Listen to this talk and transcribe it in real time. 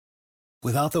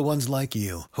Without the ones like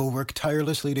you, who work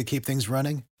tirelessly to keep things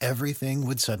running, everything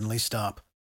would suddenly stop.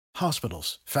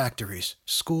 Hospitals, factories,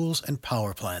 schools, and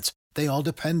power plants, they all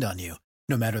depend on you.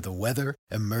 No matter the weather,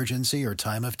 emergency, or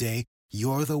time of day,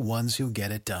 you're the ones who get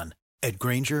it done. At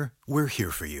Grainger, we're here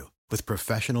for you with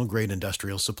professional-grade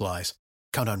industrial supplies.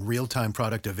 Count on real-time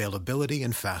product availability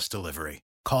and fast delivery.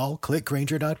 Call,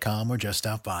 clickgrainger.com, or just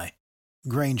stop by.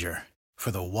 Grainger, for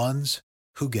the ones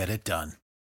who get it done.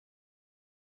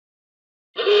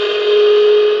 The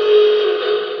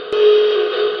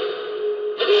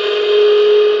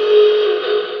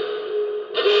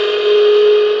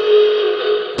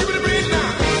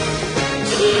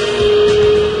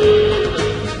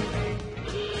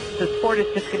sport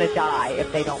is just going to die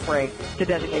if they don't bring the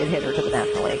designated hitter to the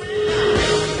National League.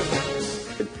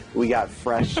 We got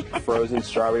fresh frozen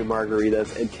strawberry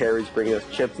margaritas, and Terry's bringing us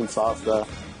chips and salsa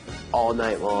all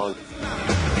night long.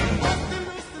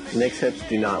 Nick's hips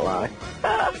do not lie.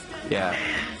 Yeah,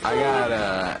 I got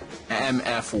a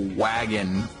MF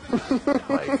wagon.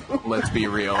 Like, let's be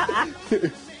real.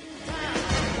 The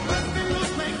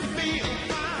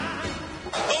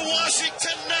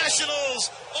Washington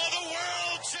Nationals are the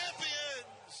world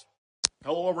champions.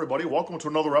 Hello, everybody. Welcome to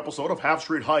another episode of Half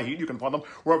Street High Heat. You can find them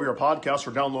wherever your podcasts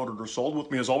are downloaded or sold.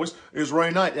 With me, as always, is Ray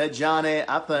Knight. Johnny,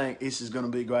 I think this is going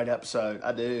to be a great episode.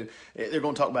 I do. They're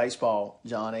going to talk baseball,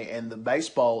 Johnny, and the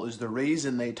baseball is the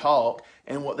reason they talk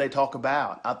and what they talk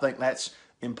about. I think that's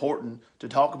important to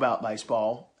talk about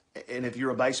baseball. And if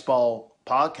you're a baseball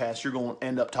podcast, you're going to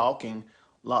end up talking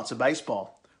lots of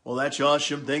baseball. Well, that's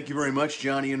awesome. Thank you very much,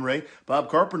 Johnny and Ray. Bob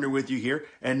Carpenter with you here.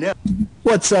 And now,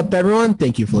 what's up, everyone?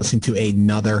 Thank you for listening to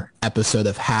another episode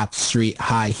of Half Street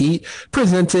High Heat,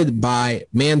 presented by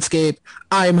Manscaped.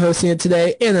 I am hosting it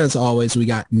today, and as always, we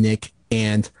got Nick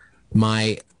and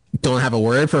my, don't have a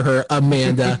word for her,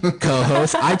 Amanda,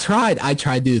 co-host. I tried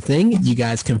to do the thing. You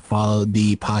guys can follow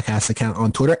the podcast account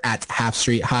on Twitter at Half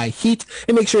Street High Heat,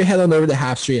 and make sure you head on over to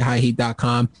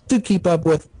halfstreethighheat.com to keep up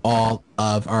with all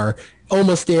of our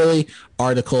almost daily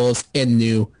articles and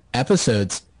new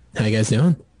episodes. How you guys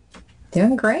doing?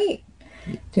 Doing great.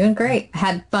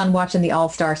 Had fun watching the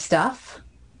All-Star stuff.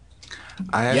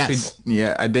 I actually,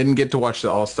 I didn't get to watch the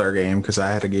All-Star game because I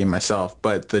had a game myself,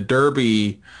 but the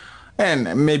Derby,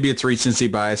 and maybe it's recency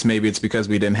bias, maybe it's because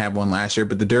we didn't have one last year,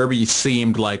 but the Derby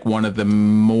seemed like one of the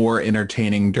more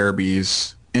entertaining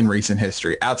Derbies in recent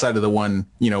history, outside of the one,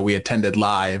 we attended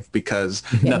live, because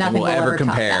nothing will ever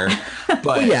compare. But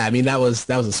well, yeah, I mean, that was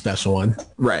a special one.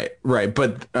 Right.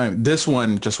 But this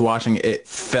one, just watching it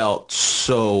felt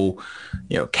so,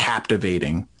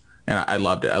 captivating. And I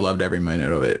loved it. I loved every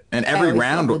minute of it. And every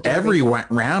round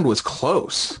was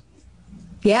close.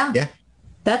 Yeah.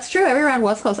 That's true. Every round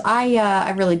was close.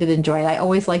 I really did enjoy it. I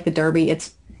always like the Derby.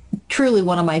 It's truly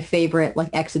one of my favorite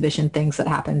exhibition things that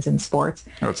happens in sports.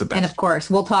 Oh, it's the best. And of course,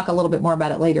 we'll talk a little bit more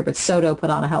about it later, but Soto put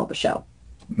on a hell of a show.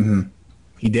 Mm-hmm.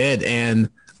 He did. And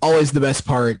always the best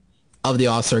part of the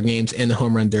All-Star games and the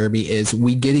Home Run Derby is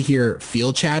we get to hear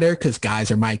field chatter because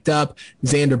guys are mic'd up.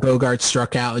 Xander Bogaerts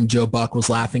struck out and Joe Buck was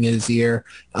laughing in his ear.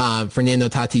 Fernando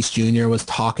Tatis Jr. was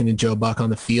talking to Joe Buck on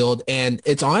the field. And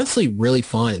it's honestly really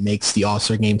fun. It makes the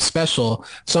All-Star game special.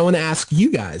 So I want to ask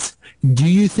you guys, do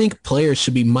you think players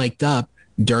should be mic'd up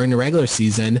during the regular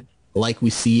season like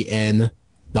we see in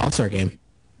the All-Star game?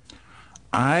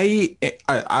 I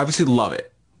obviously love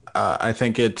it. I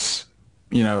think it's,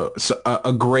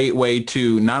 a great way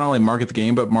to not only market the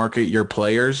game, but market your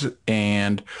players.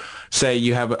 And say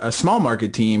you have a small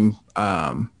market team.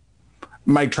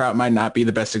 Mike Trout might not be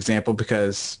the best example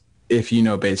because if you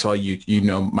know baseball, you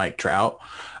know Mike Trout.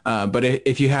 But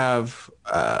if you have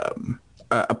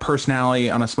a personality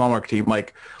on a small market team,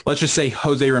 like let's just say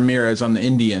Jose Ramirez on the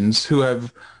Indians, who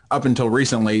have up until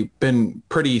recently been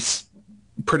pretty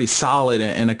solid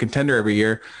and a contender every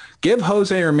year, give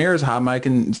Jose Ramirez a hot mic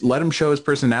and let him show his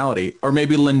personality. Or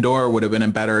maybe Lindor would have been a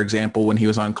better example when he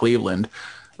was on Cleveland,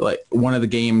 like one of the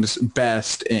game's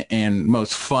best and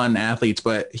most fun athletes,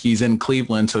 but he's in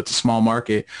Cleveland, so it's a small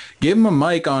market. Give him a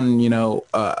mic on,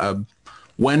 a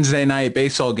Wednesday night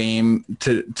baseball game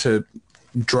to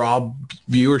draw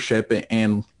viewership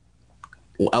and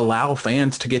allow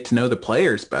fans to get to know the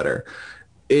players better.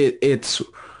 It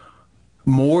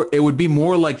would be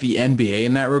more like the NBA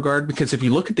in that regard, because if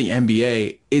you look at the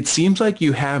NBA, it seems like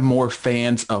you have more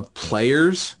fans of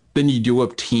players than you do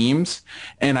of teams.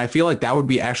 And I feel like that would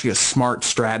be actually a smart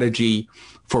strategy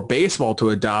for baseball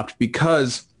to adopt,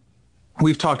 because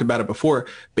we've talked about it before.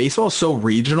 Baseball is so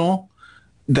regional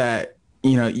that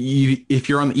if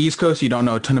you're on the East Coast, you don't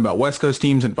know a ton about West Coast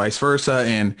teams and vice versa.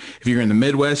 And if you're in the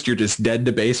Midwest, you're just dead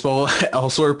to baseball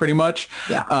elsewhere pretty much.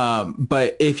 Yeah.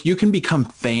 But if you can become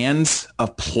fans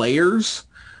of players,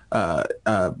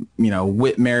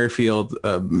 Whit Merrifield,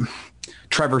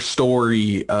 Trevor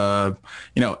Story,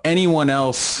 anyone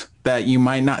else that you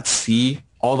might not see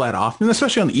all that often,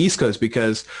 especially on the East Coast,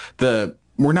 because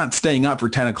we're not staying up for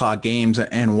 10 o'clock games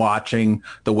and watching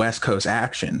the West Coast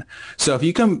action. So if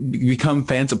you become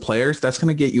fans of players, that's going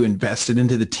to get you invested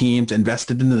into the teams,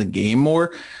 invested into the game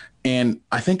more. And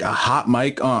I think a hot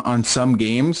mic on some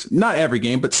games, not every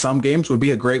game, but some games would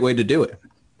be a great way to do it.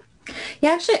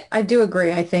 Yeah, actually, I do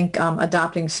agree. I think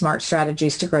adopting smart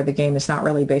strategies to grow the game is not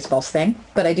really baseball's thing,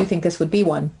 but I do think this would be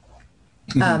one.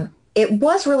 Mm-hmm. It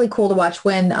was really cool to watch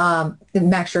when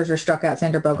Max Scherzer struck out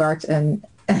Xander Bogaerts, and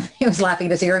he was laughing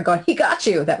at his ear and going, "He got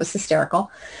you." That was hysterical.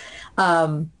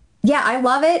 Yeah, I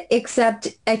love it, except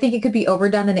I think it could be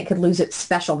overdone and it could lose its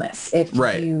specialness if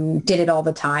you did it all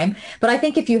the time. But I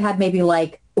think if you had maybe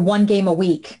like one game a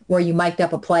week where you mic'd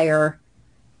up a player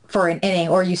for an inning,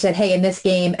 or you said, hey, in this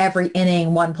game, every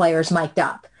inning, one player's mic'd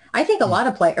up. I think a lot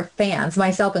of fans,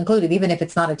 myself included, even if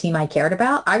it's not a team I cared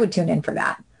about, I would tune in for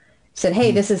that. Said,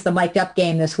 hey, this is the mic'd up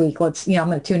game this week. I'm going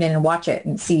to tune in and watch it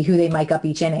and see who they mic up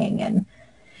each inning. And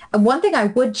one thing I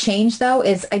would change, though,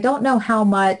 is I don't know how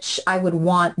much I would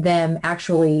want them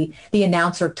actually, the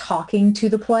announcer talking to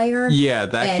the player. Yeah,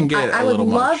 that can get a little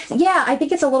much. Yeah, I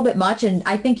think it's a little bit much. And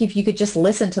I think if you could just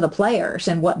listen to the players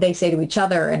and what they say to each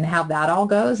other and how that all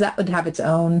goes, that would have its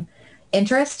own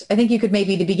interest. I think you could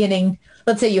maybe the beginning,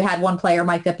 let's say you had one player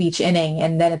mic'd up each inning,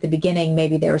 and then at the beginning,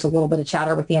 maybe there was a little bit of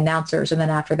chatter with the announcers. And then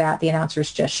after that, the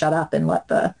announcers just shut up and let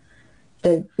the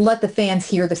fans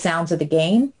hear the sounds of the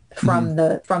game from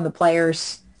the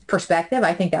players' perspective.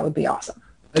 I think that would be awesome.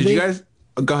 Did you guys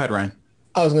go ahead, Ryan?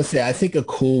 I was going to say, I think a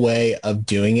cool way of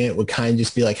doing it would kind of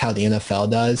just be like how the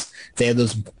NFL does. They have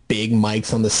those big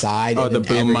mics on the side. Oh, the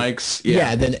boom mics.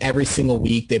 Yeah. Then every single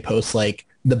week they post like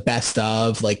the best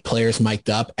of like players mic'd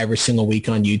up every single week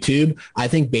on YouTube. I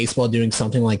think baseball doing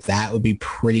something like that would be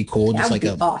pretty cool. That just would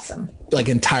like be awesome. Like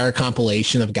entire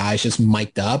compilation of guys just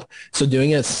mic'd up. So doing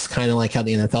it's kind of like how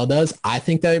the NFL does. I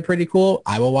think that'd be pretty cool.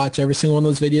 I will watch every single one of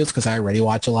those videos because I already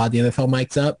watch a lot of the NFL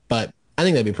mics up, but I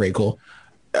think that'd be pretty cool.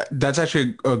 That's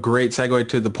actually a great segue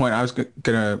to the point I was going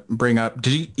to bring up.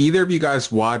 Did either of you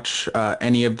guys watch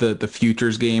any of the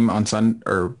Futures game on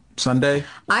Sunday?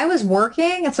 I was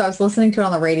working, and so I was listening to it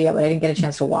on the radio, but I didn't get a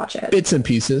chance to watch it. Bits and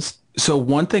pieces. So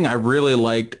one thing I really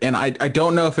liked, and I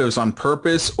don't know if it was on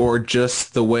purpose or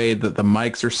just the way that the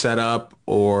mics are set up,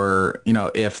 or,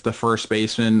 if the first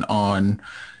baseman on,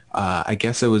 I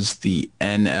guess it was the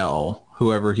NL,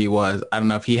 whoever he was, I don't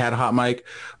know if he had a hot mic,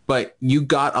 but you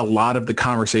got a lot of the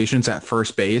conversations at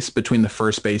first base between the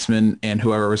first baseman and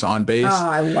whoever was on base. Oh,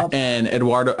 I love that. And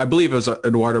I believe it was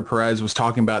Eduardo Perez was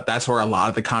talking about that's where a lot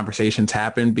of the conversations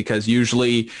happen, because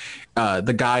usually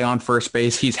the guy on first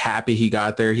base, he's happy he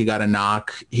got there. He got a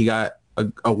knock. He got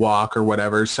a walk or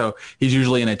whatever. So he's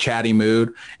usually in a chatty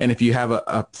mood. And if you have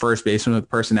a first baseman with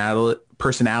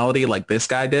personality like this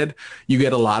guy did, you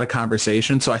get a lot of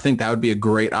conversation. So I think that would be a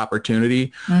great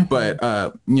opportunity. Mm-hmm. But,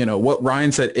 what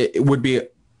Ryan said, it would be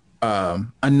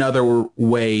another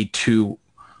way to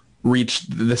reach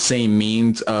the same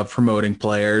means of promoting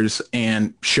players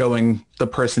and showing the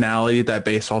personality that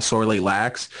baseball sorely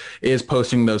lacks, is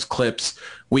posting those clips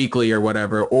weekly or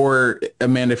whatever. Or,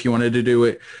 Amanda, if you wanted to do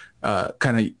it,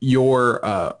 kind of your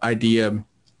idea,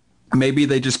 maybe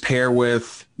they just pair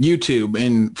with YouTube,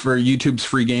 and for YouTube's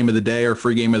free game of the day or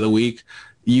free game of the week,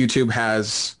 YouTube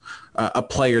has a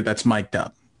player that's mic'd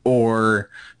up, or,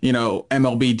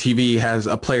 MLB TV has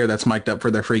a player that's mic'd up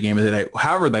for their free game of the day.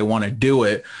 However they want to do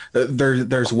it,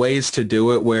 there's ways to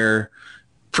do it where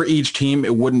for each team,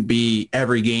 it wouldn't be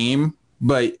every game,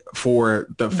 but for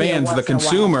the fans, the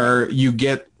consumer, you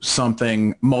get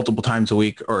something multiple times a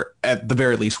week, or at the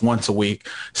very least once a week.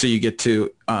 So you get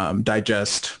to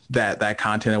digest that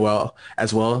content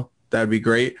as well. That would be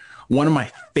great. One of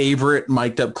my favorite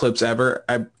mic'd up clips ever,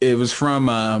 it was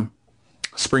from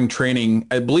spring training.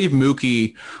 I believe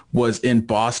Mookie was in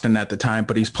Boston at the time,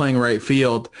 but he's playing right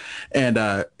field,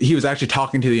 and he was actually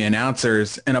talking to the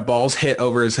announcers, and a ball's hit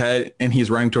over his head, and he's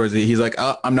running towards it. He's like,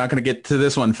 "Oh, I'm not going to get to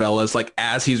this one, fellas." Like,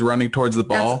 as he's running towards the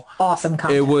ball. That's awesome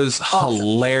content. It was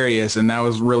hilarious, and that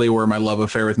was really where my love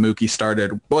affair with Mookie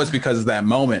started, was because of that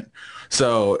moment.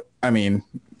 So, I mean,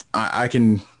 I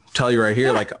can tell you right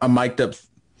here, like a mic'd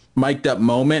up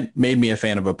moment made me a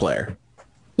fan of a player.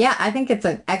 Yeah, I think it's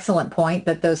an excellent point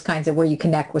that those kinds of where you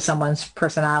connect with someone's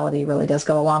personality really does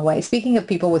go a long way. Speaking of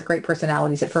people with great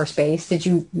personalities at first base, I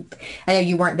know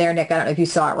you weren't there, Nick. I don't know if you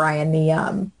saw it,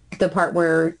 Ryan, the part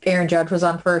where Aaron Judge was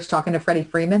on first talking to Freddie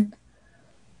Freeman.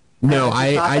 No,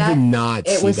 I did not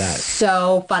see that. It was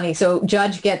so funny. So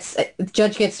Judge gets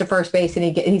to first base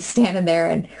and he's standing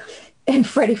there and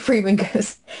Freddie Freeman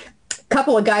goes,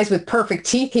 couple of guys with perfect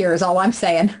teeth here is all I'm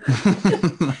saying.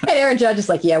 And Aaron Judge is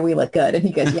like, yeah, we look good. And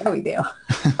he goes, yeah, we do.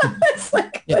 It's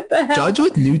like, what the hell? Judge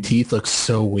with new teeth looks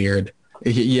so weird.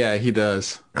 Yeah, he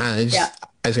does. I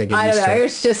don't know.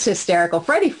 It's just hysterical.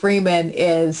 Freddie Freeman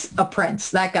is a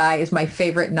prince. That guy is my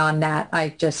favorite non-Nat.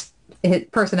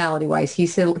 Personality-wise,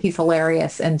 he's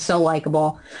hilarious and so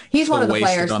likable. He's one of the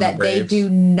players that they do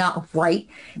not, right?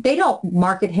 They don't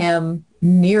market him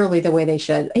nearly the way they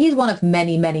should. He's one of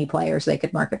many, many players they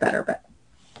could market better. But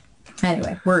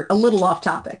anyway, we're a little off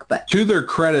topic. But to their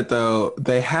credit, though,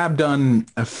 they have done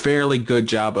a fairly good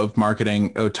job of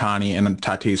marketing Ohtani and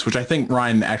Tatis, which I think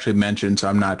Ryan actually mentioned. So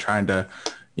I'm not trying to,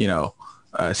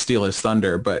 steal his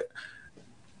thunder, but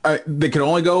they could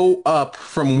only go up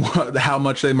from how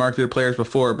much they marketed players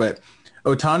before. But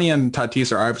Ohtani and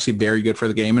Tatis are obviously very good for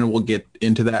the game, and we'll get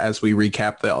into that as we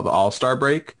recap the All-Star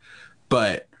break.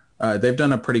 But they've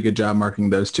done a pretty good job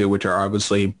marketing those two, which are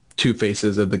obviously two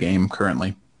faces of the game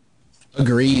currently.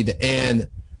 Agreed. And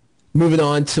moving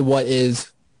on to what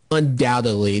is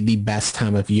undoubtedly the best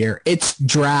time of year. It's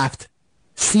draft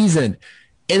season.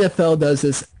 NFL does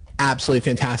this absolutely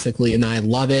fantastically, and I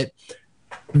love it.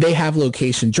 They have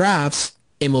location drafts.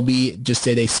 MLB just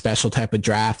did a special type of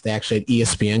draft. They actually had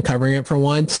ESPN covering it for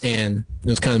once, and it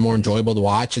was kind of more enjoyable to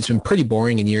watch. It's been pretty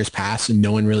boring in years past, and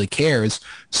no one really cares.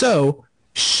 So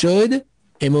should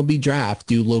MLB draft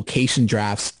do location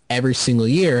drafts every single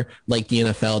year like the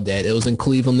NFL did? It was in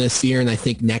Cleveland this year, and I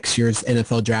think next year's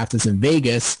NFL draft is in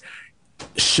Vegas.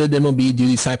 Should MLB do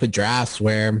these type of drafts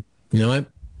where, you know what,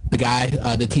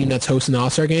 the team that's hosting the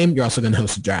All-Star game, you're also going to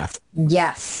host a draft?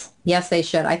 Yes, they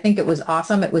should. I think it was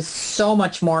awesome. It was so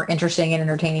much more interesting and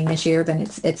entertaining this year than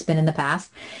it's been in the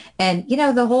past. And,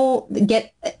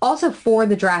 also for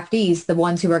the draftees, the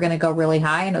ones who are going to go really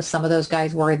high, I know some of those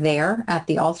guys were there at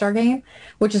the All-Star game,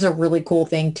 which is a really cool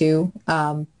thing too.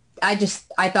 I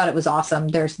thought it was awesome.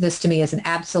 This to me is an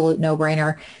absolute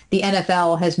no-brainer. The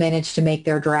NFL has managed to make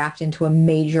their draft into a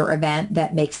major event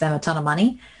that makes them a ton of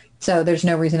money. So there's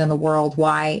no reason in the world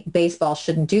why baseball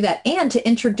shouldn't do that. And to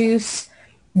introduce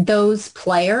those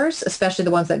players, especially the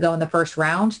ones that go in the first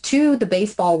round, to the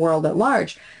baseball world at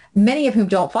large, many of whom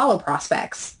don't follow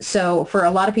prospects. So for a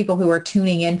lot of people who are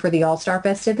tuning in for the All-Star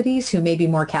festivities, who may be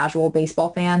more casual baseball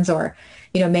fans or,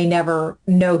 may never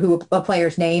know who a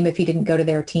player's name if he didn't go to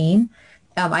their team,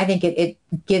 I think it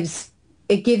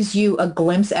gives you a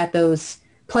glimpse at those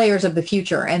players of the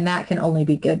future, and that can only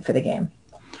be good for the game.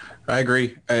 I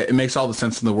agree. It makes all the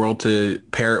sense in the world to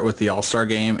pair it with the All-Star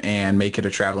game and make it a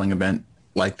traveling event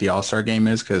like the All-Star game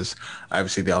is, because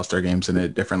obviously the All-Star game's in a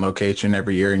different location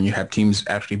every year, and you have teams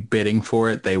actually bidding for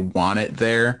it. They want it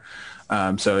there.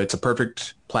 So it's a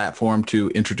perfect platform to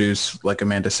introduce, like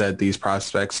Amanda said, these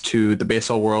prospects to the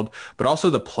baseball world, but also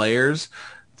the players.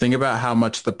 Think about how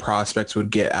much the prospects would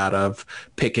get out of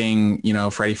picking,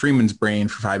 Freddie Freeman's brain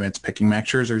for 5 minutes, picking Max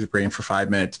Scherzer's brain for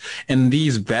 5 minutes. And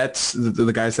these vets,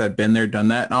 the guys that have been there, done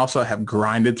that, and also have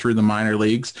grinded through the minor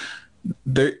leagues,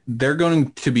 they're going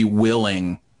to be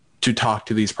willing to talk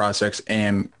to these prospects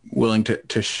and willing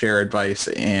to share advice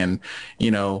and,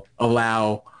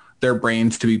 allow their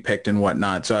brains to be picked and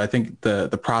whatnot. So I think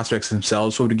the prospects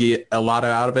themselves would get a lot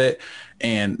out of it,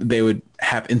 and they would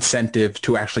have incentive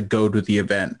to actually go to the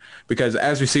event. Because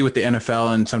as we see with the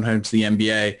NFL and sometimes the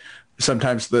NBA,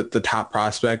 sometimes the top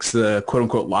prospects, the quote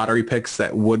unquote lottery picks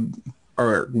that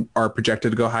are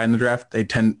projected to go high in the draft,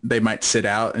 they might sit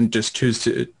out and just choose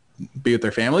to be with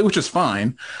their family, which is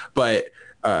fine. But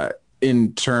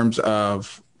in terms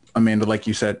of, Amanda, like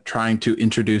you said, trying to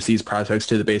introduce these prospects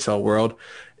to the baseball world,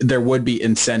 there would be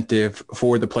incentive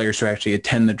for the players to actually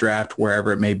attend the draft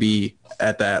wherever it may be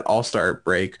at that All-Star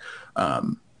break.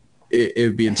 It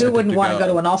would be incentive. Who wouldn't want to go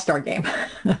to an All-Star game?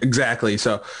 Exactly.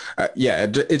 So,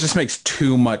 it just makes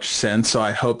too much sense. So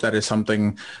I hope that is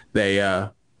something they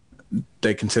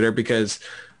consider, because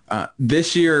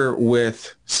this year,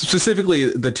 with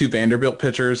specifically the two Vanderbilt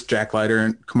pitchers, Jack Leiter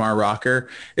and Kumar Rocker,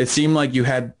 it seemed like you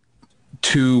had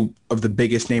two of the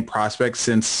biggest name prospects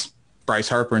since Bryce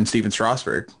Harper and Steven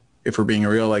Strasburg. If we're being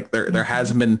real, like there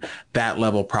hasn't been that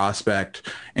level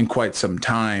prospect in quite some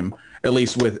time, at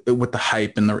least with the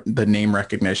hype and the name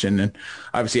recognition. And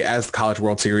obviously, as the College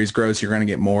World Series grows, you're going to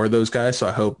get more of those guys. So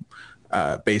I hope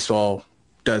baseball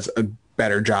does a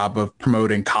better job of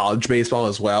promoting college baseball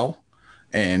as well.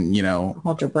 And,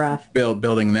 hold your breath.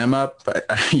 Building them up. But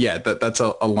yeah, that's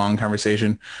a long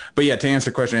conversation. But yeah, to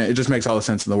answer the question, it just makes all the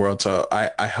sense in the world. So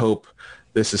I hope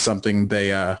this is something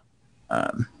they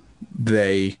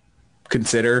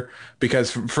consider,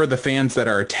 because for the fans that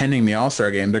are attending the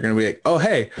All-Star game, they're going to be like, oh,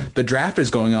 hey, the draft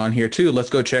is going on here too. Let's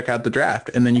go check out the draft.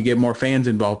 And then you get more fans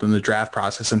involved in the draft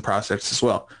process and prospects as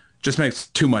well. Just makes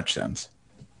too much sense.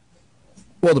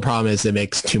 Well, the problem is it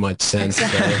makes too much sense.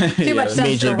 Too much sense.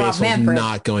 Major League for Rob Baseball's Manfred.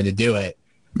 not going to do it.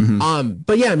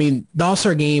 But yeah, I mean, the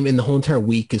All-Star game and the whole entire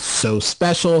week is so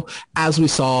special. As we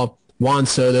saw, Juan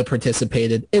Soto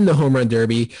participated in the Home Run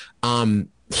Derby.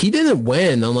 He didn't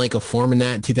win, unlike a former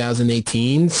Nat in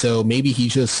 2018, so maybe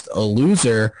he's just a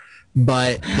loser.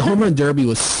 But the Home Run Derby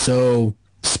was so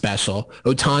special.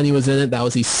 Ohtani was in it. That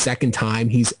was the second time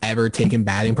he's ever taken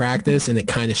batting practice, and it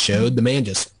kind of showed. The man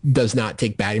just does not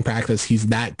take batting practice. He's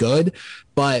that good.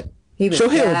 But He was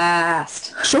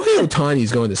fast. Shohei Ohtani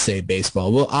is going to save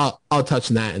baseball. Well, I'll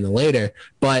touch on that in the later.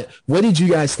 But what did you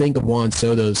guys think of Juan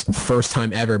Soto's first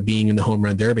time ever being in the Home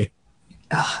Run Derby?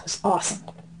 Oh, it was awesome.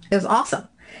 It was awesome.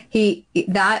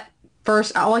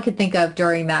 All I could think of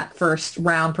during that first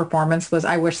round performance was,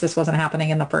 I wish this wasn't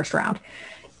happening in the first round.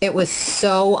 It was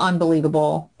so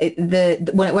unbelievable. When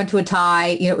it went to a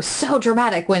tie, it was so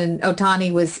dramatic when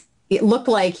Ohtani it looked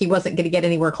like he wasn't going to get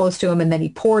anywhere close to him, and then he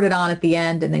poured it on at the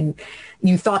end, and then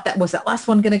you thought that last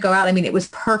one going to go out. I mean, it was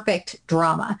perfect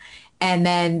drama. And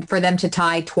then for them to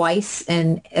tie twice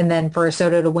and then for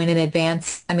Soto to win in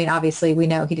advance, I mean, obviously we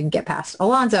know he didn't get past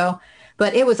Alonso,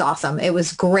 but it was awesome. It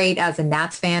was great as a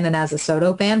Nats fan and as a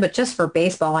Soto fan, but just for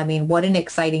baseball, I mean, what an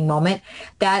exciting moment.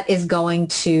 That is going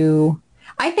to,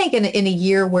 I think in a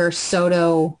year where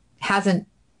Soto hasn't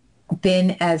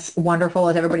been as wonderful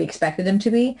as everybody expected him to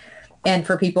be, and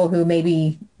for people who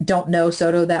maybe don't know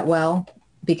Soto that well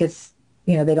because,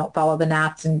 they don't follow the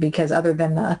Nats, and because other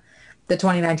than the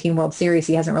 2019 World Series,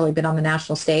 he hasn't really been on the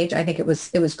national stage. I think it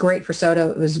was great for Soto.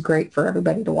 It was great for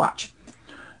everybody to watch.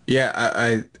 Yeah,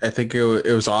 I think it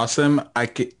was awesome.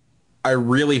 I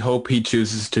really hope he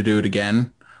chooses to do it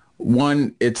again.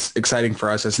 One, it's exciting for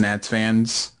us as Nats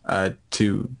fans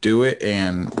to do it,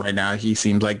 and right now he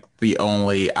seems like the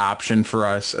only option for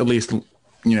us, at least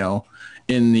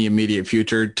in the immediate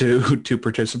future, to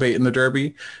participate in the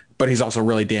Derby. But he's also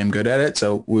really damn good at it,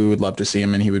 so we would love to see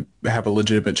him, and he would have a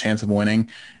legitimate chance of winning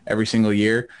every single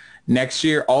year. Next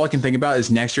year, all I can think about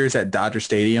is next year is at Dodger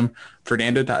Stadium.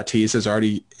 Fernando Tatis has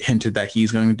already hinted that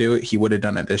he's going to do it. He would have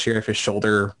done it this year if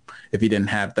he didn't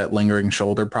have that lingering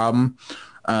shoulder problem.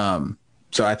 So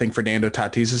I think Fernando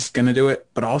Tatis is going to do it.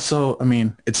 But also, I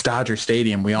mean, it's Dodger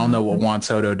Stadium. We all know what Juan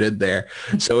Soto did there.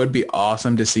 So it would be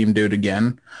awesome to see him do it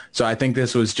again. So I think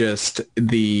this was just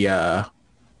the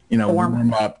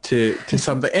warm up to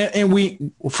something. And we,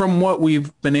 from what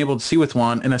we've been able to see with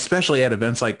Juan, and especially at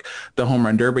events like the Home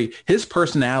Run Derby, his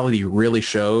personality really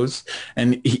shows.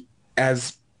 And he,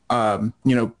 as,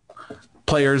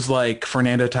 players like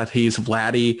Fernando Tatis,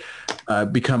 Vladdy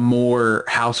become more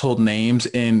household names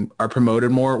and are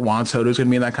promoted more, Juan Soto is going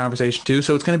to be in that conversation too.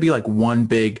 So it's going to be like one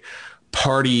big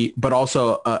party, but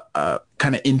also a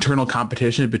kind of internal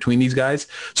competition between these guys.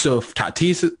 So if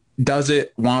Tatis does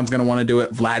it, Juan's going to want to do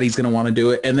it, Vladdy's going to want to do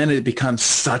it, and then it becomes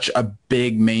such a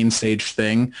big main stage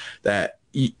thing that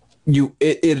it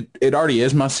already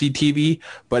is must-see TV,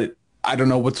 but I don't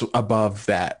know what's above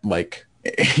that, like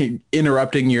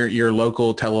interrupting your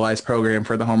local televised program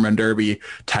for the Home Run Derby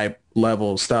type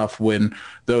level stuff when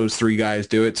those three guys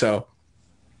do it. So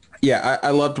yeah,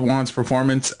 I loved Juan's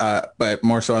performance, but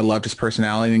more so I loved his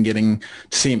personality and getting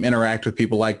to see him interact with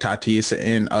people like Tatis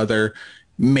and other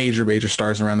major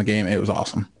stars around the game. It was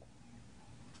awesome.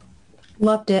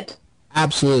 Loved it.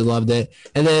 Absolutely loved it.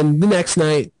 And then the next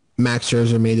night, Max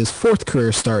Scherzer made his fourth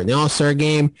career start in the All-Star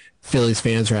game. Phillies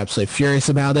fans were absolutely furious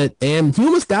about it, and he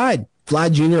almost died.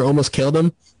 Vlad Jr. almost killed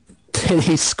him. And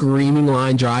a screaming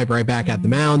line drive right back at the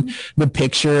mound. The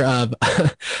picture of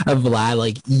Vlad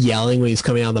like yelling when he's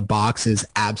coming out of the box is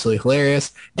absolutely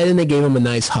hilarious. And then they gave him a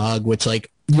nice hug, which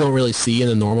like you don't really see in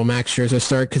a normal Max Scherzer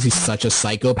start because he's such a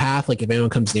psychopath. Like if anyone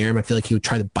comes near him, I feel like he would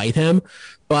try to bite him.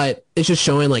 But it's just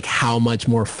showing like how much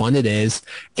more fun it is.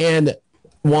 And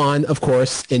Juan, of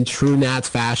course, in true Nats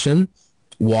fashion,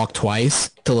 walked twice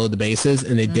to load the bases,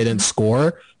 and they didn't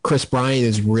score. Chris Bryant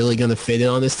is really going to fit in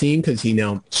on this team because he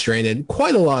stranded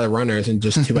quite a lot of runners in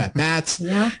just 2 at-bats.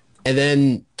 Yeah. And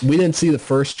then we didn't see the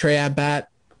first Trey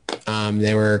at-bat.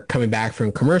 They were coming back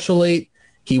from commercial late.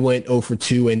 He went 0 for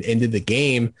 2 and ended the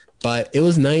game. But it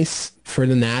was nice for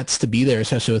the Nats to be there,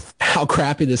 especially with how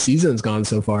crappy the season's gone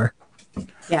so far.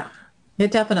 Yeah,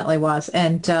 it definitely was.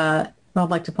 And I'd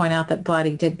like to point out that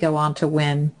Vladdy did go on to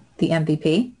win the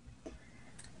MVP.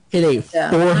 Hit a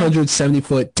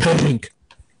 470-foot tank.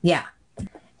 Yeah.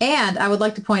 And I would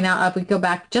like to point out, if we go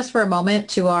back just for a moment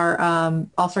to our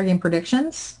All-Star Game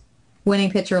predictions,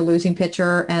 winning pitcher, losing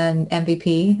pitcher, and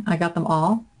MVP. I got them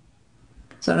all.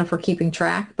 So I don't know if we're keeping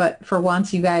track, but for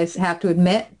once, you guys have to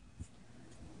admit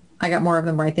I got more of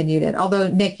them right than you did. Although,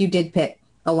 Nick, you did pick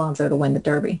Alonso to win the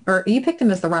Derby. Or you picked him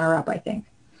as the runner-up, I think.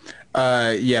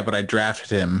 Yeah, but I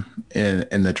drafted him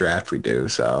in the draft we do,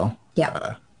 so.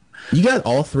 Yeah. You got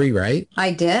all three right?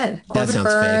 I did. That Corbin sounds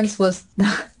Burns fake. was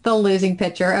the losing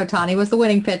pitcher. Otani was the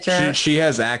winning pitcher. She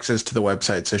has access to the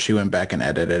website, so she went back and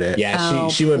edited it. Yeah,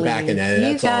 she went back and edited it.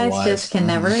 You That's all it guys was. just can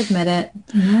never admit it.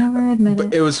 Never admit But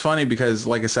it. it was funny because,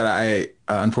 like I said, I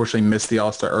unfortunately missed the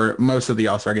All-Star, or most of the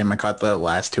All-Star game. I caught the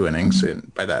last two innings,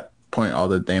 and by that point, all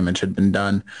the damage had been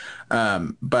done.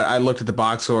 But I looked at the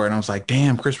box score, and I was like,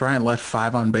 damn, Chris Bryant left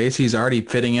 5 on base. He's already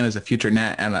fitting in as a future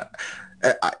net. And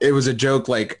it was a joke.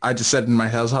 Like, I just said to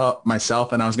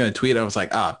myself, and I was going to tweet, I was like,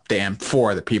 oh, damn,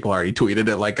 4 other people already tweeted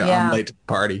it, like, I'm late to the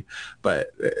party.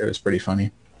 But it was pretty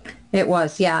funny. It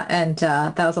was, yeah. And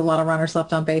that was a lot of runners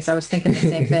left on base. I was thinking the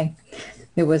same thing.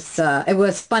 It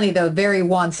was funny, though, very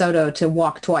Juan Soto to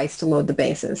walk twice to load the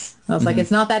bases. I was like,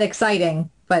 it's not that exciting,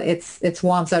 but it's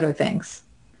Juan Soto things.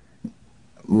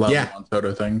 Love Yeah. Juan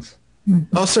Soto things.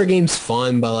 All-Star Game's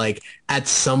fun, but like at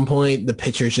some point the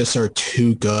pitchers just are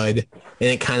too good and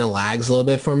it kind of lags a little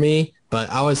bit for me. But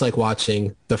I always like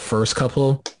watching the first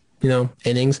couple,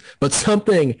 innings. But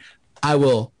something I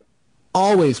will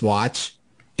always watch,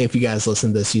 if you guys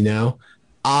listen to this,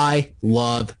 I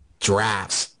love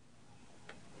drafts.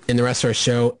 In the rest of our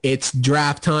show, it's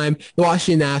draft time. The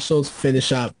Washington Nationals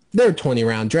finish up their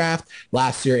 20-round draft.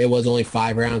 Last year, it was only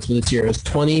 5 rounds, but this year it was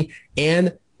 20.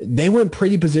 And they went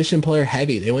pretty position player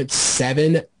heavy. They went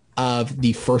 7 of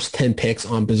the first 10 picks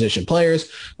on position players,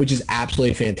 which is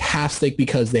absolutely fantastic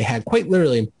because they had quite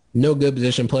literally no good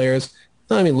position players.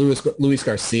 I mean, Luis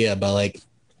Garcia, but like,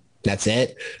 that's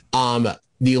it. The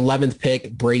 11th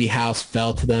pick, Brady House,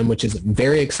 fell to them, which is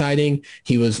very exciting.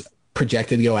 He was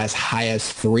projected to go as high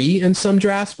as 3 in some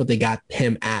drafts, but they got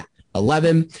him at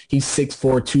 11. He's 6'4",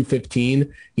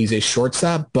 215. He's a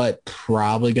shortstop, but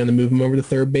probably going to move him over to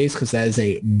third base because that is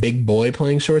a big boy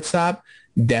playing shortstop.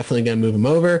 Definitely going to move him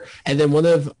over. And then one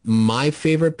of my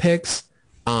favorite picks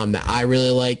that I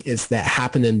really like is that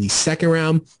happened in the second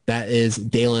round. That is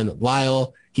Dalen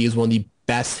Lyle. He is one of the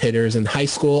best hitters in high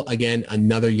school. Again,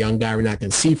 another young guy we're not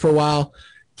going to see for a while.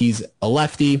 He's a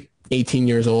lefty, 18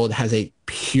 years old, has a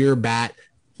pure bat,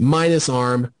 minus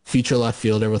arm, future left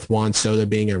fielder with Juan Soto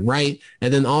being a right.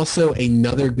 And then also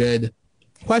another good,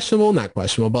 not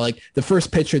questionable, but like the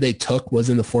first pitcher they took was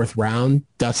in the 4th round,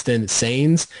 Dustin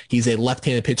Saines. He's a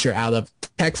left-handed pitcher out of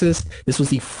Texas. This was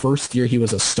the first year he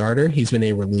was a starter. He's been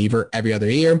a reliever every other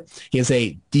year. He has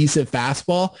a decent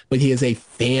fastball, but he is a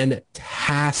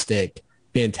fantastic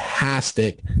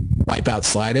wipeout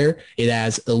slider. It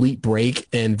has elite break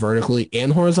and vertically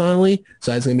and horizontally.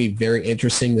 So that's going to be very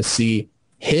interesting to see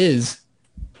his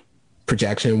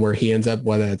projection where he ends up,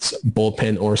 whether it's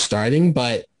bullpen or starting.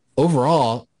 But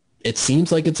overall, it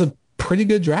seems like it's a pretty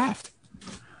good draft.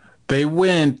 They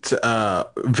went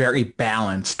very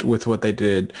balanced with what they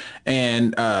did.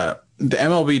 And the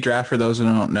MLB draft, for those who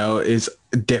don't know, is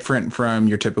different from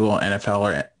your typical NFL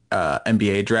or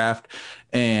NBA draft.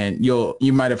 And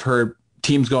you might have heard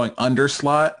teams going under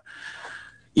slot.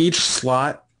 Each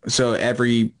slot, so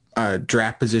every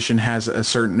draft position has a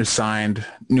certain assigned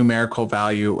numerical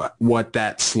value, what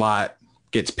that slot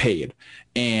gets paid.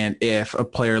 And if a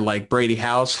player like Brady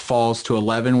House falls to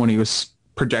 11 when he was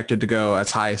projected to go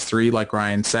as high as 3, like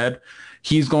Ryan said,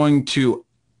 he's going to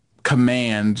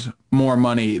command more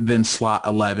money than slot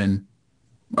 11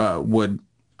 would.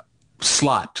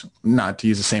 Slot, not to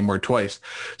use the same word twice.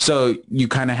 So you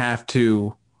kind of have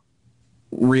to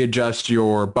readjust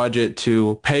your budget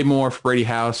to pay more for Brady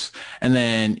House, and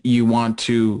then you want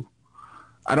to,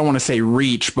 I don't want to say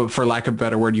reach, but for lack of a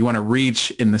better word, you want to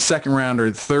reach in the 2nd round or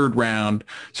the 3rd round,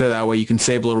 so that way you can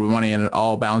save a little bit of money and it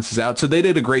all balances out. So they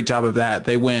did a great job of that.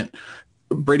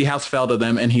 Brady House fell to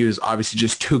them, and he was obviously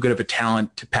just too good of a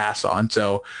talent to pass on.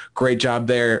 So great job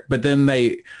there. But then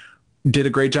they did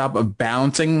a great job of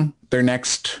balancing their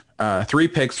next 3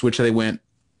 picks, which they went,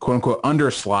 quote unquote, under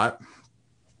slot,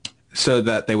 so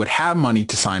that they would have money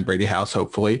to sign Brady House.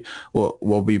 Hopefully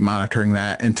we'll be monitoring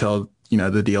that until,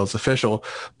 the deal is official,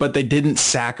 but they didn't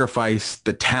sacrifice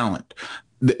the talent.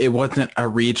 It wasn't a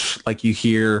reach like you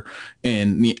hear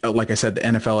in, like I said, the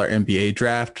NFL or NBA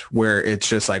draft, where it's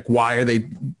just like, why are they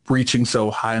reaching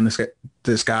so high on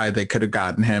this guy? They could have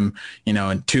gotten him,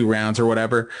 in 2 rounds or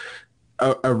whatever.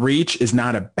 a reach is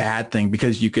not a bad thing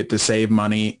because you get to save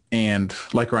money. And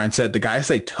like Ryan said, the guys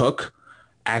they took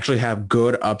actually have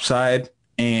good upside.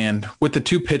 And with the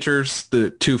the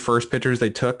two first pitchers they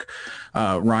took,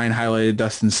 Ryan highlighted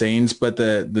Dustin Saines, but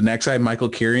the next guy, Michael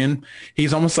Kirian,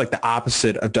 he's almost like the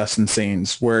opposite of Dustin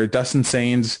Saines, where Dustin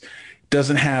Saines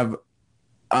doesn't have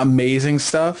amazing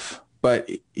stuff, but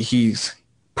he's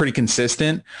pretty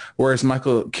consistent. Whereas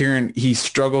Michael Kirian, he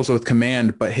struggles with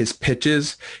command, but his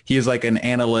pitches, he is like an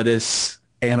analysis.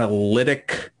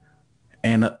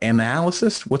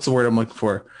 What's the word I'm looking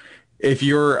for? If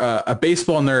you're a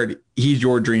baseball nerd, he's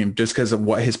your dream just because of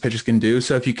what his pitches can do.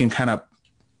 So if you can kind of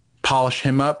polish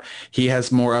him up, he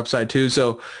has more upside too.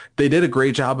 So they did a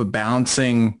great job of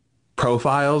balancing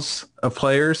profiles of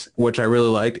players, which I really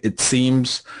liked. It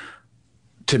seems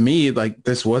to me like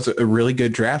this was a really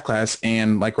good draft class.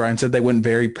 And like Ryan said, they went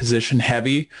very position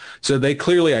heavy. So they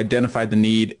clearly identified the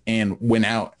need and went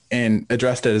out and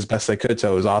addressed it as best they could.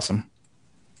 So it was awesome.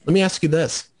 Let me ask you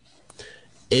this.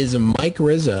 Is Mike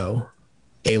Rizzo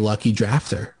a lucky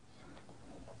drafter?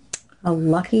 A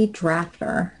lucky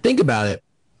drafter. Think about it.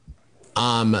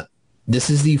 This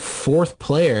is the fourth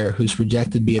player who's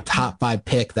projected to be a top 5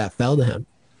 pick that fell to him.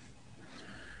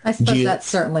 I suppose that's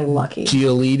certainly lucky.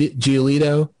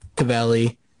 Giolito,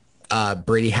 Cavelli,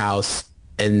 Brady House,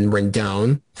 and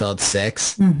Rendon fell at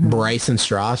 6. Mm-hmm. Bryce and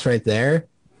Strauss right there.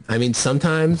 I mean,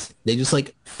 sometimes they just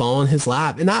like fall in his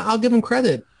lap, and I'll give him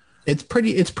credit. It's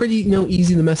pretty,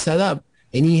 easy to mess that up,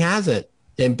 and he has it.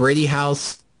 And Brady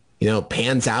House,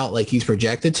 pans out like he's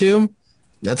projected to.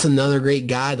 That's another great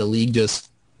guy. The league just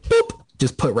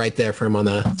put right there for him on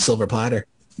a silver platter.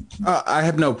 I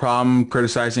have no problem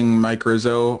criticizing Mike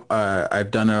Rizzo. I've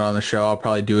done it on the show. I'll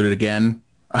probably do it again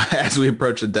as we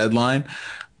approach the deadline.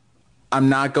 I'm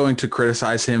not going to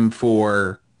criticize him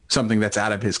for something that's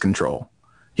out of his control.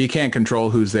 He can't control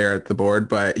who's there at the board,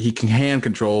 but he can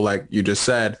control, like you just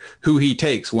said, who he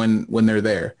takes when they're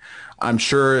there. I'm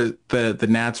sure the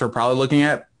Nats are probably looking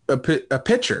at a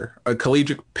pitcher, a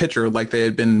collegiate pitcher, like they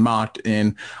had been mocked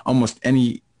in almost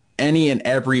any and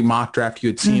every mock draft you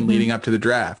had seen leading up to the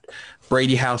draft.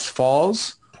 Brady House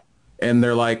falls, and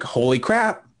they're like, holy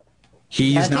crap,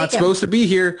 he's not supposed to be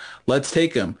here. Let's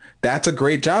take him. That's a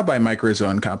great job by Mike Rizzo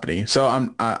and company. So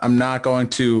I'm not going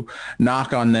to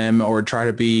knock on them or try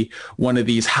to be one of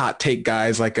these hot take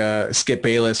guys like Skip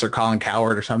Bayless or Colin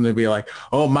Cowherd or something to be like,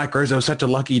 oh, Mike Rizzo is such a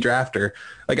lucky drafter.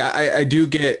 Like I do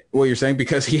get what you're saying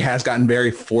because he has gotten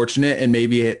very fortunate and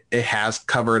maybe it has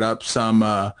covered up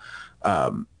some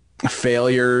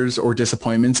failures or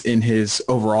disappointments in his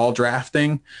overall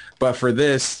drafting. But for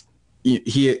this,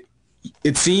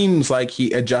 it seems like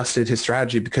he adjusted his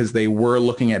strategy because they were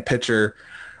looking at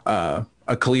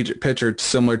a collegiate pitcher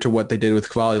similar to what they did with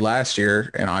Cavalli last year.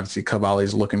 And obviously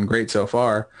Cavalli's looking great so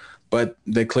far, but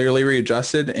they clearly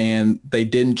readjusted and they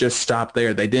didn't just stop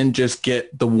there. They didn't just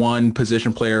get the one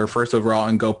position player first overall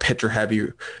and go pitcher heavy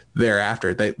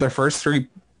thereafter. Their first 3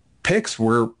 picks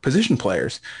were position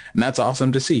players, and that's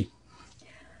awesome to see.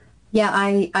 Yeah,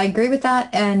 I agree with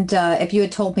that. And if you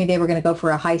had told me they were going to go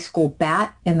for a high school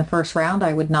bat in the first round,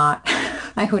 I would not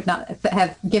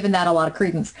have given that a lot of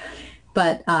credence.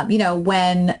 But,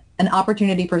 when an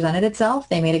opportunity presented itself,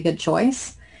 they made a good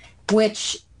choice,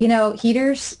 which,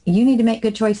 heaters, you need to make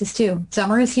good choices too.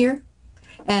 Summer is here.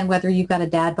 And whether you've got a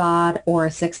dad bod or a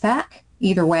 6-pack,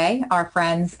 either way, our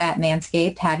friends at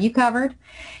Manscaped have you covered.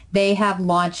 They have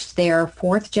launched their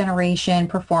 4th generation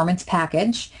performance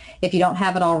package. If you don't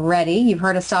have it already, you've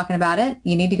heard us talking about it,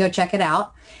 you need to go check it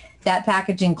out. That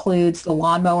package includes the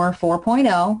Lawnmower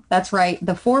 4.0. That's right,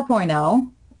 the 4.0.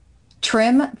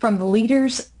 Trim from the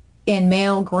leaders in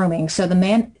male grooming.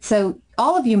 So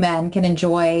all of you men can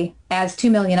enjoy, as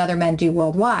 2 million other men do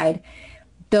worldwide,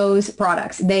 those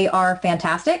products. They are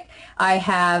fantastic. I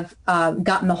have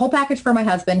gotten the whole package for my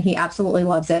husband. He absolutely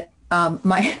loves it.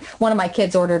 One of my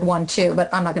kids ordered one too,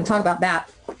 but I'm not going to talk about that.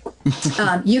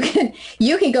 You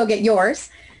can go get yours,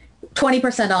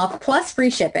 20% off plus free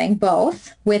shipping,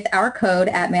 both with our code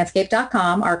at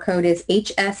manscaped.com. Our code is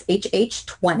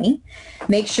HSHH20.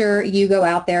 Make sure you go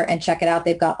out there and check it out.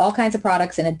 They've got all kinds of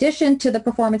products in addition to the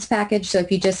performance package. So if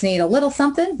you just need a little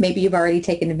something, maybe you've already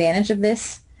taken advantage of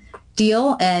this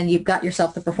deal and you've got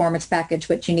yourself the performance package,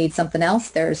 but you need something else.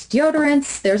 There's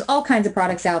deodorants. There's all kinds of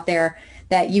products out there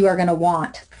that you are going to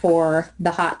want for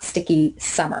the hot, sticky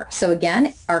summer. So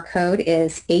again, our code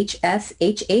is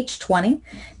HSHH20.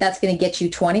 That's going to get you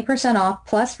 20% off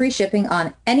plus free shipping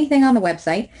on anything on the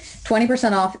website,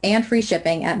 20% off and free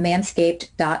shipping at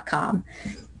manscaped.com.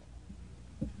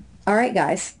 All right,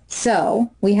 guys.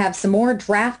 So we have some more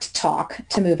draft talk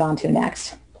to move on to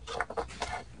next.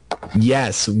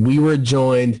 Yes, we were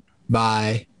joined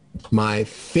by my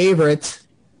favorite.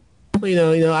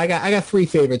 I got three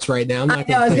favorites right now. I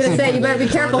was going to say, you better be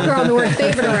careful throwing the word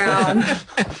favorite around.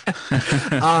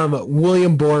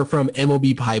 William Bohr from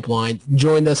MLB Pipeline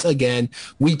joined us again.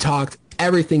 We talked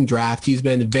everything draft. He's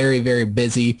been very, very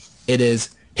busy. It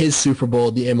is his Super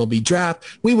Bowl, the MLB draft.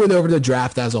 We went over the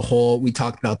draft as a whole. We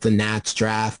talked about the Nats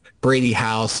draft, Brady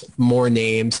House, more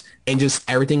names, and just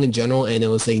everything in general. And it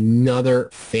was another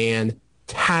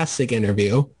fantastic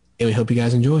interview. And we hope you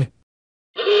guys enjoy.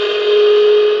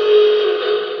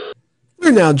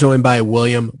 We're now joined by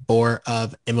William Bohr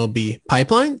of MLB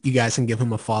Pipeline. You guys can give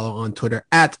him a follow on Twitter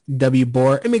at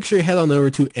WBohr, and make sure you head on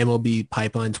over to MLB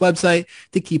Pipeline's website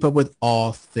to keep up with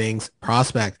all things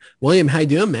prospect. William, how you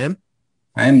doing, man?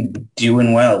 I'm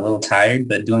doing well. A little tired,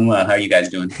 but doing well. How are you guys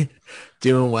doing?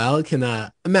 Doing well.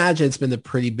 Can imagine it's been a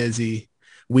pretty busy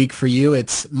week for you.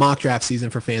 It's mock draft season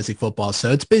for fantasy football,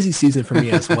 so it's busy season for me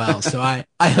as well. So I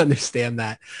understand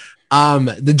that.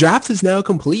 The draft is now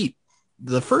complete.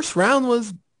 The first round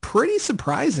was pretty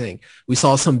surprising. We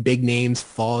saw some big names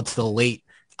fall to the late,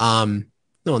 no,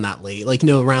 not late,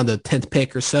 around the 10th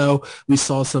pick or so. We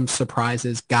saw some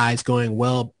surprises, guys going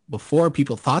well before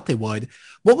people thought they would.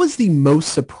 What was the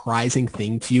most surprising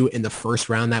thing to you in the first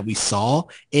round that we saw?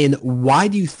 And why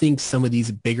do you think some of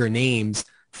these bigger names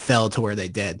fell to where they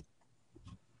did?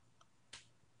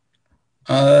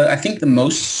 I think the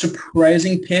most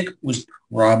surprising pick was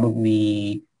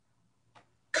probably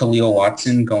Khalil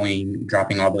Watson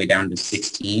dropping all the way down to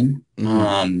 16 to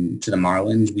the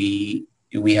Marlins.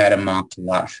 We had him mocked a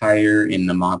lot higher in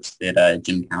the mocks that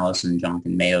Jim Callis and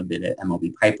Jonathan Mayo did at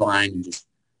MLB Pipeline, and just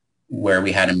where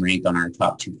we had him ranked on our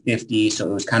top 250.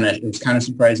 So it was kind of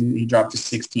surprising that he dropped to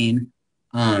 16.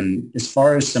 As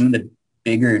far as some of the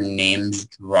bigger names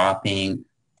dropping,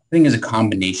 I think is a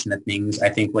combination of things. I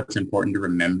think what's important to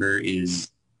remember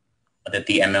is that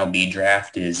the MLB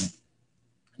draft is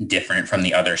different from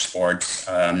the other sports.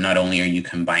 Not only are you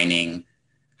combining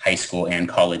high school and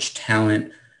college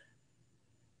talent,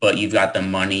 but you've got the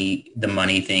money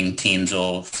thing. Teams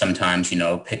will sometimes,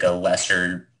 pick a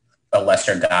lesser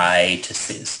guy to,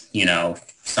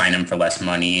 sign him for less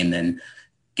money and then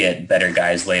get better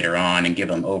guys later on and give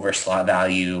them over slot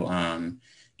value.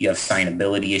 You have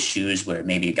signability issues where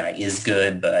maybe a guy is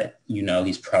good, but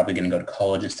he's probably going to go to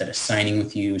college instead of signing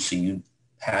with you, so you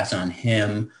pass on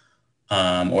him.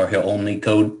 Or he'll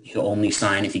only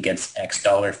sign if he gets X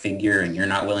dollar figure, and you're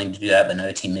not willing to do that, but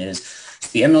another team is. So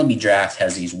the MLB draft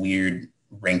has these weird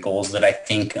wrinkles that I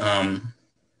think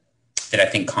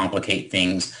complicate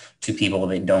things to people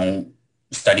that don't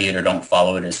study it or don't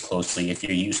follow it as closely. If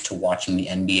you're used to watching the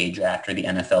NBA draft or the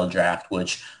NFL draft,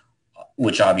 which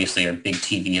obviously are big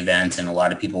TV events and a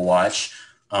lot of people watch,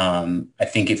 I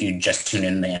think if you just tune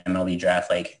in the MLB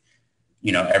draft,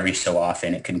 every so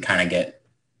often, it can kind of get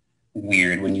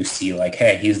weird when you see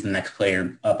hey, he's the next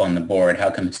player up on the board. How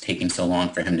come it's taking so long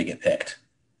for him to get picked?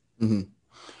 Mm-hmm.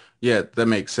 Yeah, that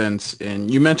makes sense.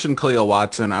 And you mentioned Khalil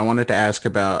Watson. I wanted to ask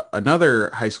about another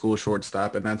high school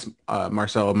shortstop, and that's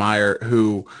Marcelo Meyer,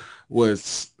 who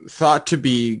was thought to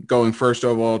be going first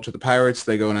overall to the Pirates.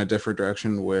 They go in a different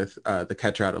direction with the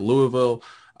catcher out of Louisville.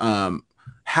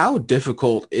 How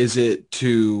difficult is it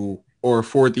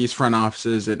for these front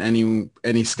offices and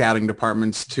any scouting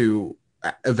departments to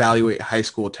evaluate high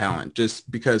school talent? Just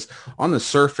because on the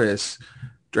surface,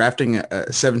 drafting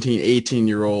a 17,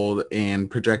 18-year-old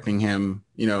and projecting him,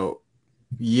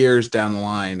 years down the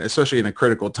line, especially in a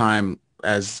critical time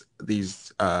as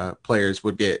these players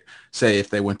would get, say, if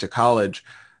they went to college,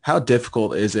 how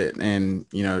difficult is it? And,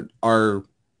 are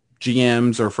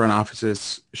GMs or front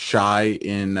offices shy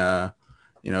in,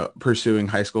 pursuing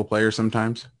high school players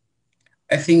sometimes?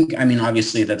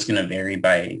 Obviously that's going to vary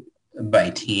by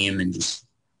team and just,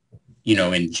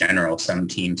 in general, some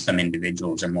teams, some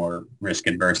individuals are more risk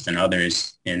adverse than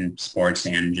others in sports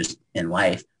and just in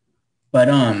life. But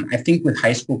I think with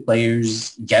high school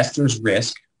players, yes, there's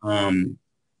risk.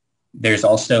 There's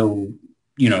also,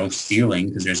 ceiling,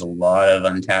 because there's a lot of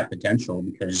untapped potential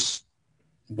because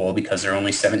they're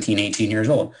only 17, 18 years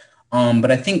old.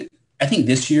 But I think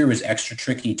this year was extra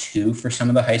tricky too for some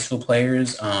of the high school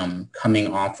players coming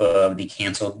off of the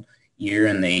canceled year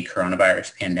and the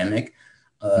coronavirus pandemic.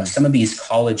 Some of these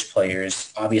college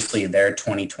players, obviously their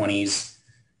 2020s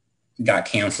got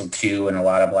canceled too, and a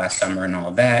lot of last summer and all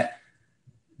of that.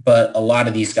 But a lot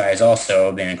of these guys also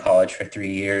have been in college for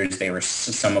 3 years.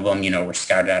 Some of them, were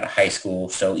scouted out of high school.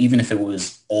 So even if it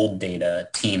was old data,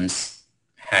 teams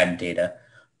had data.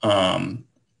 Some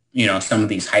of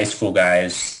these high school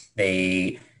guys,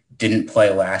 they didn't play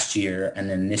last year and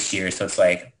then this year. So it's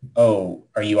like, oh,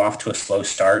 are you off to a slow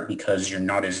start because you're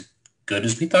not as good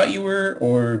as we thought you were,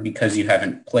 or because you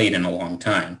haven't played in a long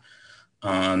time?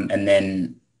 And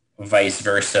then vice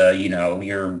versa,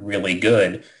 you're really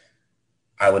good.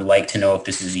 I would like to know if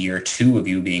this is year 2 of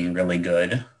you being really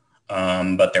good,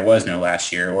 but there was no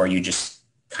last year, or you just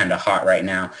kind of hot right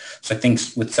now. So I think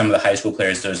with some of the high school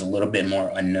players, there's a little bit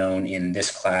more unknown in this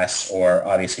class, or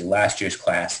obviously last year's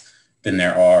class, than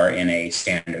there are in a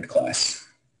standard class.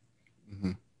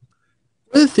 One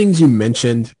of the things you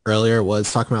mentioned earlier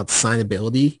was talking about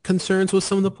signability concerns with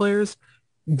some of the players.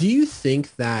 Do you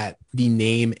think that the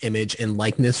name, image, and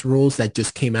likeness rules that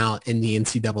just came out in the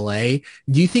NCAA,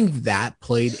 do you think that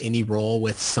played any role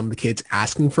with some of the kids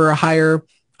asking for a higher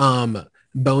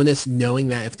bonus, knowing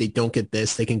that if they don't get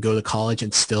this, they can go to college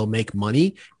and still make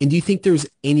money? And do you think there's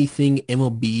anything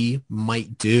MLB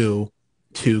might do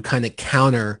to kind of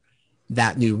counter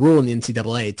that new rule in the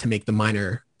NCAA to make the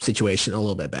minor situation a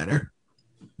little bit better?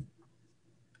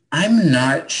 I'm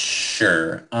not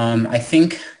sure. I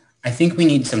think we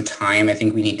need some time. I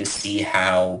think we need to see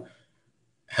how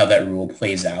that rule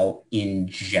plays out in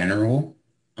general,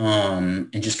 and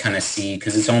just kind of see,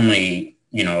 because it's only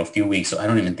a few weeks. So I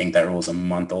don't even think that rule is a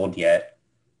month old yet.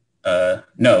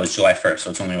 No, it's July 1st, so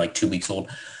it's only like 2 weeks old.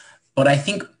 But I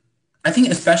think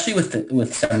especially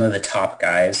with some of the top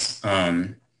guys,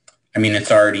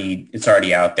 it's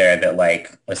already out there that,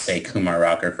 like, let's say Kumar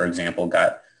Rocker, for example,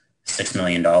 got $6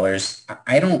 million.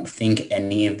 I don't think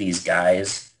any of these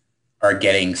guys are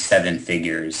getting 7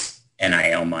 figures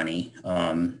NIL money,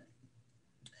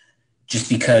 just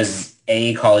because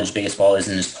college baseball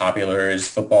isn't as popular as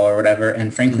football or whatever.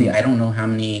 And frankly, I don't know how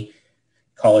many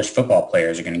college football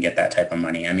players are going to get that type of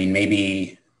money. I mean,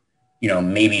 maybe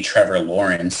Trevor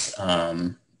Lawrence,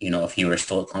 if he were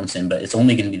still at Clemson, but it's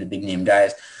only going to be the big name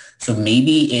guys. So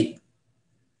maybe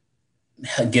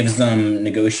it gives them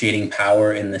negotiating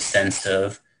power in the sense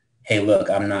of, hey, look,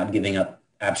 I'm not giving up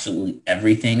absolutely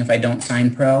everything if I don't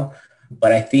sign pro.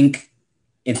 But I think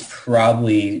it's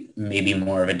probably maybe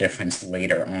more of a difference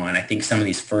later on. I think some of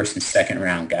these first and second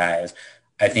round guys,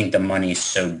 I think the money's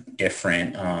so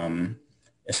different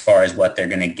as far as what they're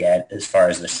going to get, as far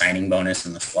as the signing bonus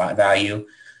and the slot value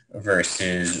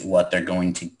versus what they're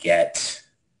going to get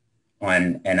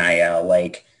on NIL.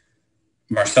 Like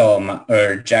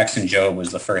Jackson Jobe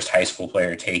was the first high school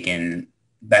player taken.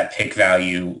 That pick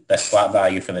value, that slot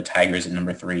value for the Tigers at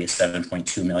number 3 is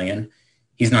 $7.2 million.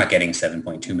 He's not getting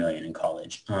 $7.2 million in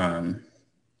college.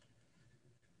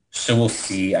 So we'll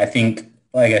see. I think,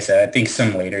 like I said, I think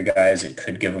some later guys, it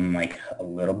could give them like a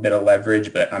little bit of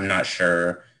leverage, but I'm not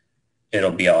sure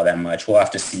it'll be all that much. We'll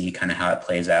have to see kind of how it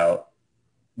plays out,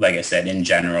 like I said, in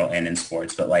general and in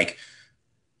sports. But like,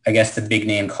 I guess the big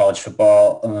name college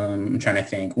football, I'm trying to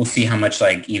think. We'll see how much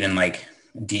like even like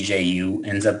DJU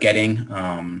ends up getting.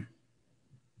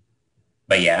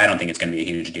 But yeah, I don't think it's going to be a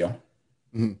huge deal.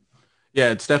 Mm-hmm.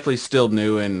 Yeah, it's definitely still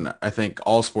new, and I think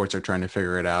all sports are trying to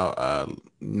figure it out,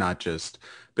 not just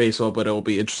baseball, but it will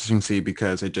be interesting to see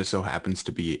because it just so happens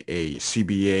to be a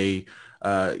CBA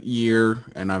year,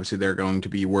 and obviously they're going to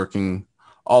be working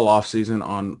all offseason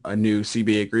on a new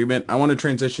CBA agreement. I want to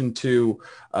transition to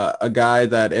a guy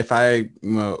that if I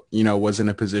was in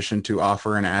a position to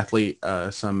offer an athlete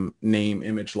some name,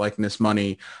 image, likeness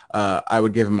money, I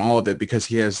would give him all of it because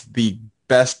he has the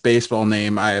best baseball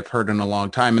name I have heard in a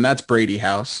long time, and that's Brady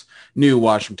House, new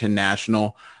Washington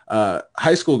National.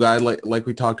 High school guy, like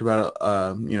we talked about,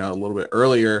 a little bit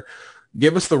earlier.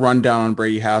 Give us the rundown on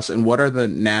Brady House and what are the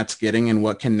Nats getting and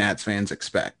what can Nats fans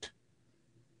expect?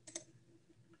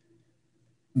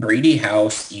 Brady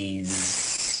House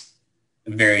is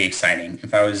very exciting.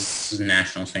 If I was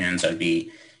Nationals fans, I'd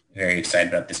be very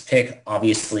excited about this pick.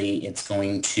 Obviously, it's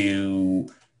going to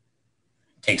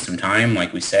take some time.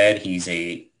 Like we said, he's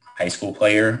a high school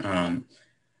player.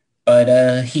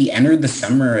 But he entered the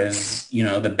summer as,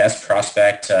 the best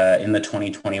prospect in the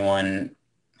 2021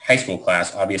 high school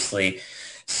class. Obviously,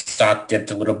 stock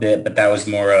dipped a little bit, but that was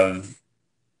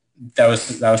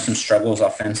some struggles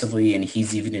offensively, and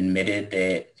he's even admitted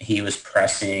that he was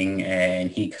pressing and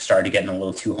he started getting a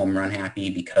little too home run happy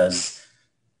because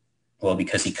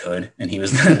he could, and he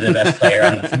was the best player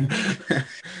on the field.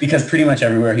 Because pretty much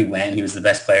everywhere he went, he was the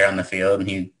best player on the field, and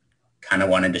he kind of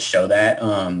wanted to show that.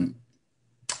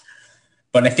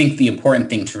 But I think the important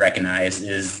thing to recognize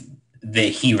is that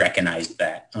he recognized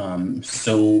that.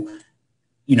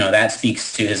 That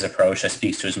speaks to his approach, that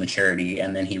speaks to his maturity.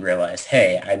 And then he realized,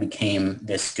 hey, I became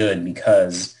this good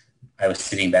because I was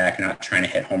sitting back, not trying to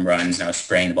hit home runs, and I was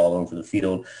spraying the ball over the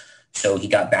field. So he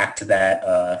got back to that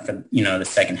for, the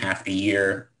second half of the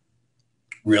year.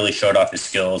 really showed off his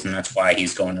skills, and that's why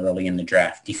he's going early in the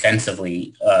draft.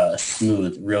 Defensively,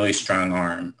 smooth, really strong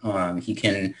arm.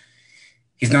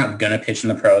 He's not going to pitch in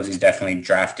the pros. He's definitely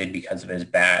drafted because of his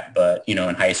bat, but, in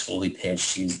high school he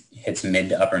pitched. He hits mid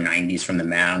to upper 90s from the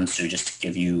mound, so just to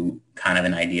give you kind of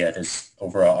an idea of his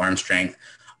overall arm strength.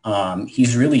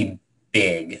 He's really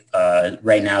big.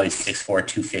 Right now he's 6'4",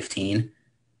 215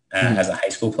 as a high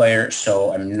school player,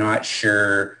 so I'm not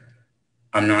sure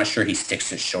he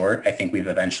sticks it short. I think we've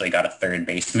eventually got a third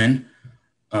baseman.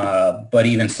 But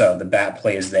even so, the bat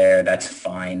play is there. That's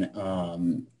fine.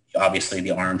 Obviously,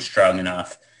 the arm's strong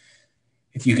enough.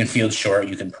 If you can field short,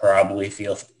 you can probably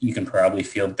field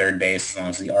third base as long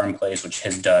as the arm plays, which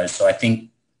his does. So I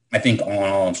think all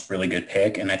in all, it's a really good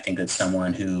pick, and I think that's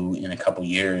someone who, in a couple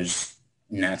years,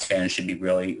 Nats fans should be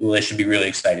really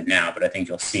excited now. But I think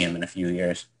you'll see him in a few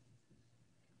years.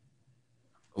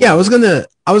 Yeah, I was gonna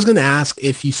ask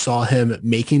if you saw him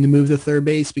making the move to third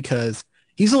base, because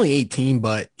he's only 18,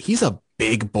 but he's a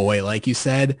big boy, like you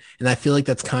said, and I feel like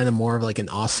that's kind of more of like an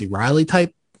Austin Riley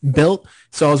type built.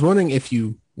 So I was wondering if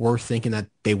you were thinking that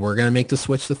they were going to make the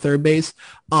switch to third base.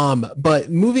 But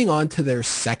moving on to their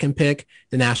second pick,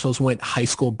 the Nationals went high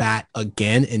school bat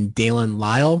again in Dalen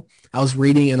Lyle. I was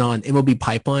reading it on MLB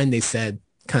Pipeline. They said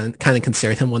kind of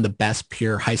considered him one of the best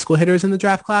pure high school hitters in the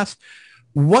draft class.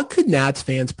 What could Nats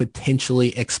fans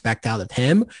potentially expect out of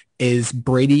him? Is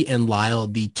Brady and Lyle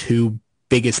the two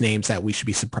biggest names that we should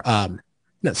be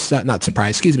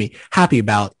happy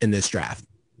about in this draft?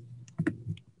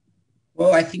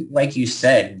 Well, I think, like you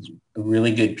said, a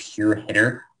really good pure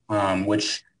hitter,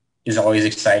 which is always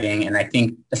exciting. And I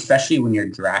think, especially when you're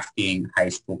drafting high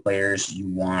school players, you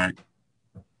want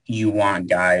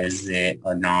guys that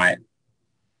are not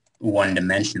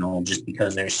one-dimensional, just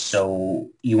because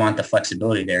you want the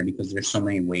flexibility there, because there's so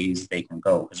many ways they can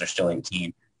go because they're still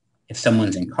 18. If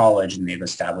someone's in college and they've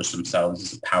established themselves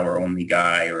as a power-only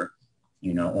guy, or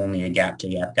only a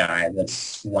gap-to-gap guy,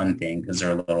 that's one thing because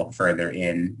they're a little further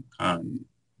in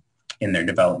their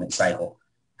development cycle.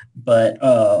 But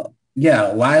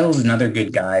Lyle's another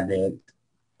good guy that,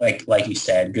 like you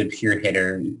said, good pure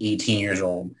hitter, 18 years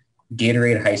old,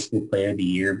 Gatorade High School Player of the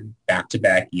Year,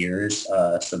 back-to-back years.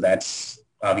 So that's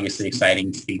obviously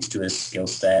exciting. Speaks to his skill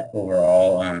set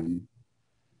overall.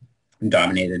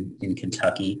 Dominated in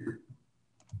Kentucky.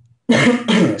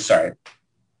 Sorry.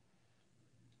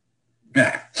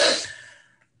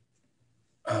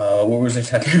 What was I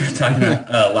talking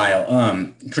about?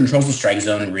 Lyle. Controls the strike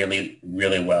zone really,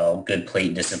 really well. Good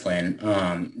plate discipline.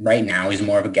 Right now, he's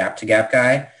more of a gap-to-gap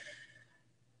guy,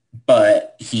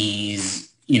 but he's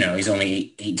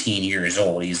only 18 years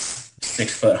old. He's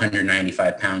 6 foot,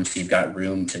 195 pounds. So you've got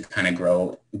room to kind of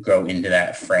grow into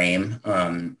that frame.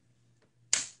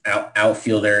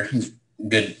 Outfielder, he's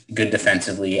good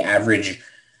defensively. Average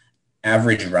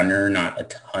runner, not a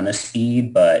ton of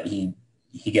speed, but he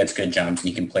gets good jumps and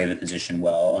he can play the position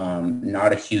well.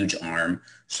 Not a huge arm,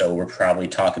 so we're probably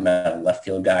talking about a left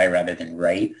field guy rather than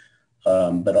right.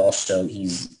 But also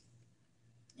he's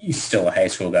still a high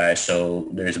school guy, so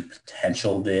there's a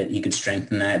potential that he could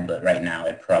strengthen that. But right now,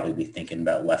 I'd probably be thinking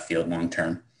about left field long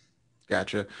term.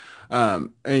 Gotcha.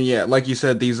 And yeah, like you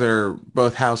said, these are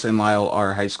both House and Lyle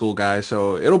are high school guys,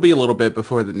 so it'll be a little bit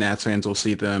before the Nats fans will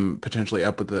see them potentially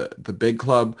up with the big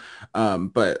club.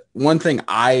 But one thing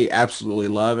I absolutely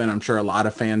love, and I'm sure a lot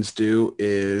of fans do,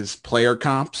 is player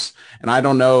comps. And I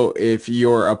don't know if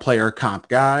you're a player comp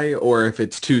guy or if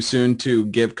it's too soon to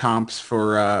give comps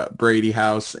for Brady,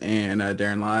 House, and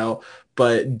Darren Lyle.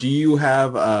 But do you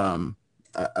have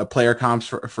a player comps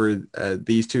for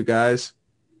these two guys?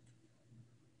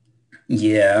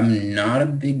 Yeah, I'm not a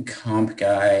big comp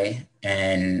guy,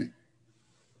 and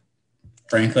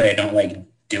frankly, I don't like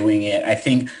doing it. I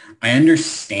think I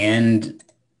understand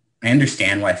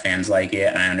why fans like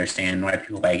it. I understand why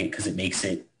people like it because it makes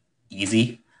it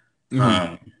easy,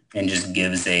 and just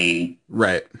gives a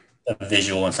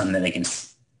visual and something that they can,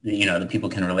 that people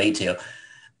can relate to.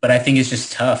 But I think it's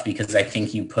just tough because I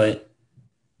think you put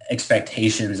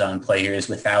expectations on players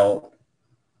without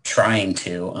trying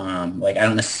to. I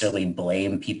don't necessarily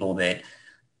blame people that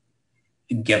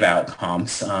give out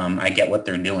comps. I get what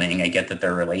they're doing. I get that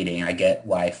they're relating. I get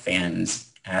why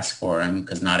fans ask for them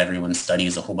because not everyone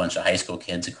studies a whole bunch of high school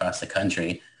kids across the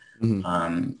country.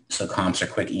 So comps are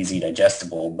quick, easy,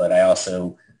 digestible. But I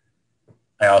also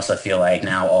feel like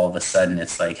now all of a sudden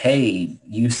it's like, hey,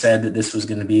 you said that this was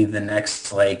going to be the next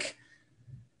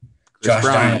Josh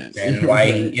Donaldson. Why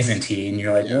isn't he? And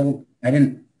you're like, well, I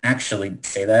didn't actually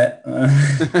say that.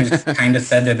 I just kind of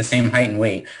said they're the same height and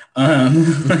weight.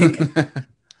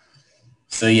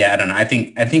 So yeah, I don't know. I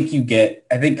think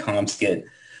comps get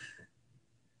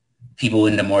people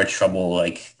into more trouble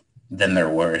like than they're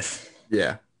worth.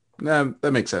 Yeah, no,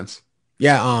 that makes sense.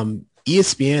 Yeah,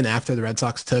 ESPN, after the Red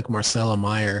Sox took Marcelo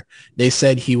Meyer, they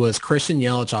said he was Christian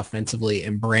Yelich offensively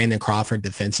and Brandon Crawford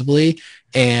defensively.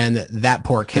 And that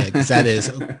poor kid, because that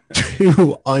is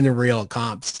two unreal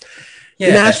comps.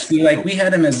 Yeah, like we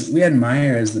had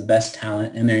Meyer as the best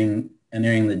talent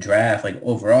entering the draft. Like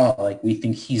overall, like we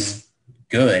think he's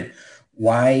good.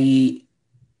 Why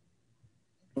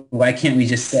can't we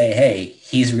just say, hey,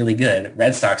 he's really good?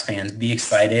 Red Sox fans, be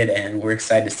excited, and we're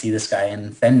excited to see this guy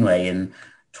in Fenway in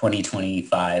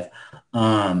 2025.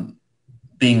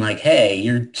 Being like, hey,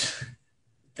 you're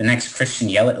the next Christian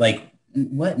Yelich. Like,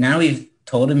 what? Now we've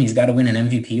told him he's got to win an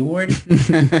MVP award?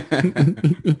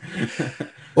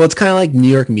 Well, it's kind of like New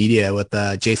York media with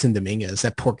Jason Dominguez.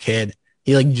 That poor kid.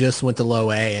 He like just went to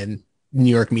low A, and New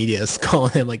York media is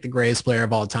calling him like the greatest player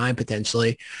of all time,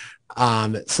 potentially.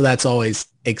 So that's always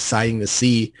exciting to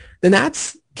see. The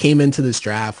Nats came into this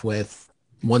draft with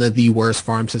one of the worst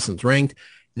farm systems ranked.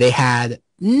 They had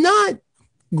not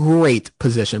great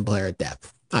position player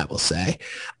depth, I will say.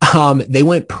 They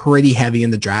went pretty heavy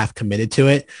in the draft, committed to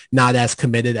it, not as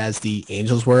committed as the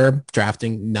Angels were,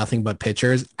 drafting nothing but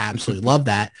pitchers. Absolutely love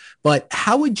that. But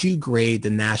how would you grade the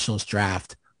Nationals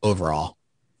draft overall?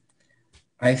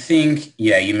 I think,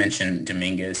 yeah, you mentioned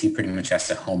Dominguez. He pretty much has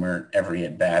to homer every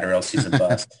at bat or else he's a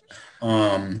bust.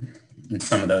 And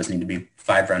some of those need to be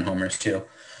 5-run homers too.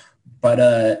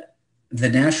 But the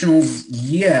Nationals,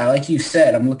 yeah, like you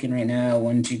said, I'm looking right now,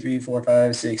 1, 2, 3, 4,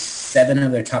 5, 6, 7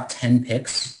 of their top 10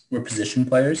 picks were position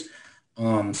players.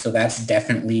 So that's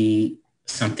definitely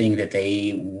something that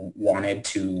they wanted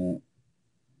to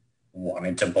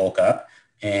bulk up.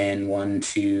 And 1,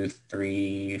 2,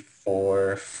 3,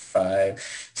 4,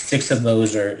 5, 6 of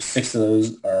those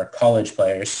are college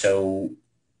players. So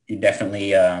you're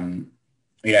definitely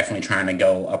trying to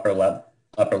go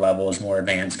upper levels, more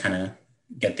advanced, kind of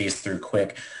get these through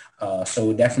quick.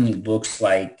 So it definitely looks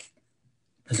like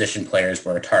position players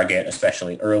were a target,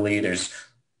 especially early. There's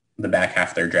the back half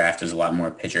of their draft is a lot more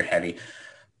pitcher heavy.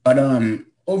 But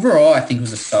overall, I think it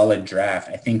was a solid draft.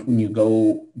 I think when you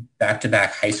go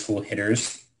back-to-back high school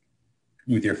hitters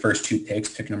with your first 2 picks,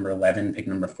 pick number 11, pick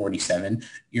number 47,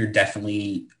 you're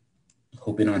definitely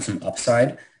hoping on some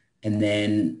upside. And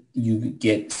then you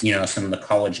get, some of the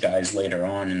college guys later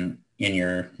on in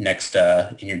your next,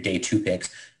 in your day 2 picks,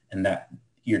 and that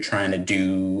you're trying to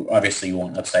do, obviously you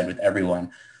want upside with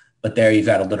everyone, but there you've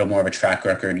got a little more of a track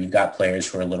record. You've got players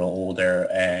who are a little older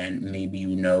and maybe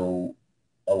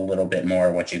a little bit more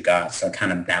of what you got. So it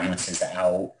kind of balances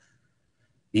out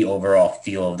the overall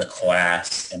feel of the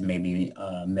class and maybe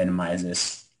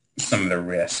minimizes some of the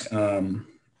risk. I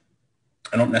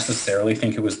don't necessarily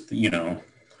think it was,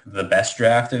 the best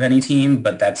draft of any team,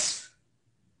 but that's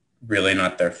really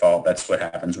not their fault. That's what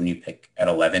happens when you pick at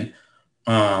 11.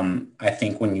 I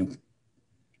think when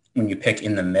you pick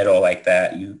in the middle like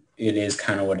that, it is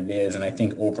kind of what it is. And I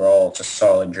think overall it's a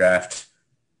solid draft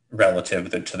relative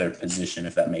to their position,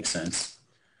 if that makes sense.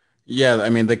 Yeah, I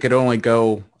mean, they could only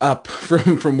go up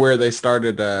from where they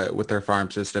started with their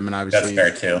farm system, and obviously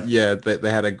that's fair too. Yeah,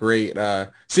 they had a great,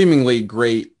 seemingly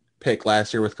great pick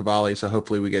last year with Cavalli, so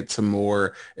hopefully we get some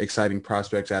more exciting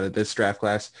prospects out of this draft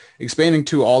class. Expanding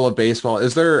to all of baseball,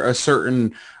 is there a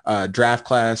certain draft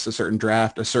class, a certain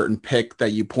draft, a certain pick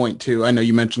that you point to? I know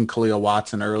you mentioned Khalil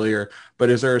Watson earlier,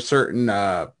 but is there a certain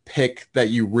pick that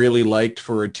you really liked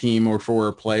for a team or for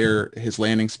a player, his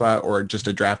landing spot, or just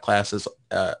a draft class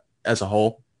as a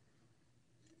whole?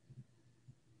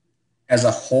 As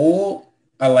a whole,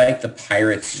 I like the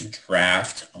Pirates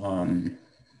draft.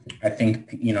 I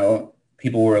think,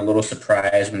 people were a little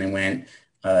surprised when they went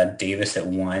Davis at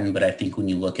 1, but I think when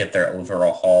you look at their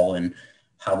overall haul and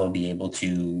how they'll be able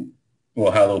to,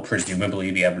 how they'll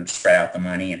presumably be able to spread out the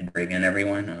money and bring in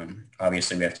everyone.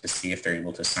 Obviously, we have to see if they're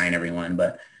able to sign everyone,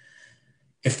 but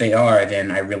if they are, then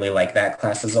I really like that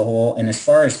class as a whole. And as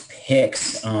far as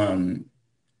picks,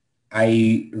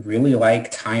 I really like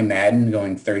Ty Madden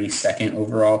going 32nd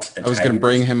overall to the Tigers. I was going to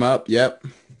bring him up. Yep.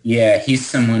 Yeah, he's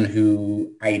someone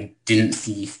who I didn't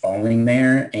see falling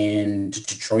there, and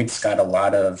Detroit's got a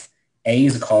lot of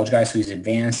he's a college guy, so he's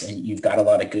advanced, and you've got a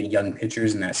lot of good young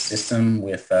pitchers in that system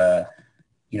with, Mize,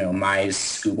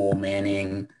 Skubal,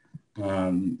 Manning.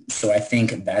 So I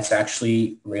think that's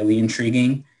actually really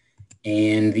intriguing.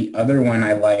 And the other one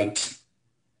I liked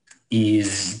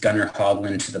is Gunnar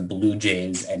Hoglund to the Blue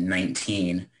Jays at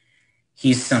 19.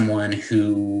 He's someone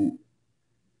who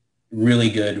really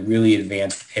good, really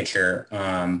advanced pitcher,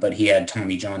 but he had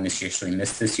Tommy John this year, so he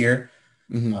missed this year.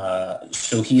 Mm-hmm.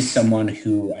 So he's someone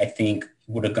who I think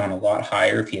would have gone a lot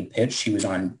higher if he had pitched. He was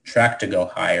on track to go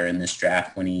higher in this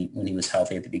draft when he was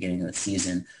healthy at the beginning of the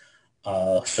season.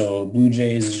 So Blue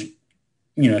Jays,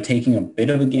 taking a bit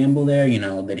of a gamble there,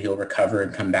 that he'll recover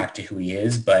and come back to who he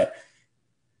is. But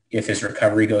if his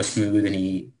recovery goes smooth and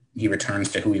he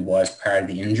returns to who he was prior to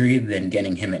the injury, then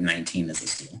getting him at 19 is a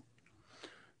steal.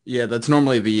 Yeah, that's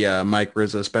normally the Mike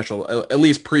Rizzo special, at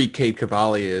least pre-Cade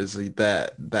Cavalli, is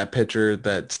that pitcher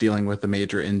that's dealing with a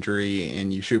major injury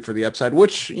and you shoot for the upside,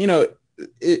 which, it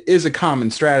is a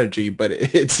common strategy, but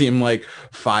it seemed like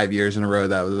 5 years in a row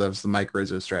that was the Mike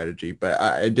Rizzo strategy. But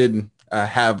I did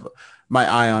have my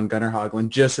eye on Gunnar Hoglund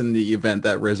just in the event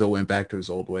that Rizzo went back to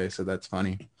his old way, so that's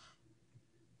funny.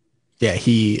 Yeah,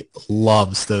 he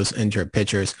loves those injured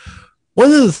pitchers.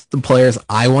 One of the players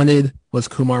I wanted was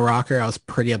Kumar Rocker. I was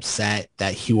pretty upset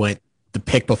that he went the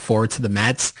pick before to the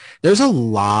Mets. There's a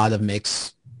lot of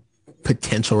mixed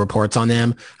potential reports on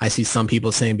him. I see some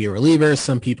people saying be a reliever.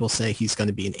 Some people say he's going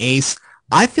to be an ace.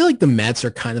 I feel like the Mets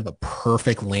are kind of a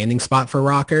perfect landing spot for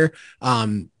Rocker.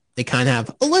 They kind of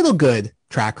have a little good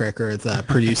track record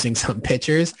producing some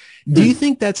pitchers. Do you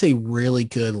think that's a really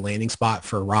good landing spot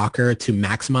for Rocker to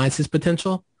maximize his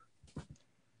potential?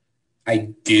 I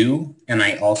do, and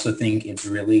I also think it's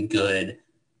really good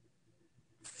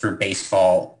for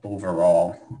baseball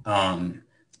overall.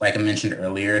 Like I mentioned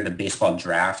earlier, the baseball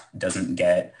draft doesn't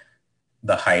get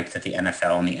the hype that the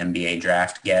NFL and the NBA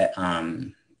draft get,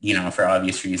 for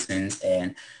obvious reasons.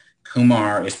 And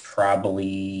Kumar is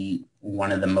probably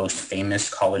one of the most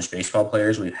famous college baseball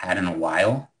players we've had in a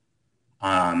while.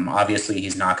 Obviously,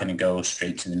 he's not going to go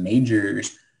straight to the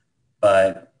majors,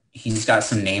 but he's got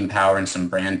some name power and some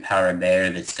brand power there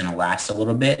that's going to last a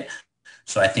little bit.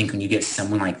 So I think when you get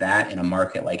someone like that in a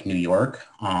market like New York,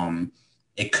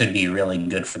 it could be really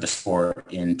good for the sport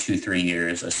in 2-3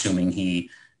 years, assuming he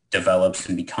develops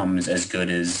and becomes as good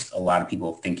as a lot of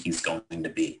people think he's going to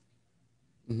be.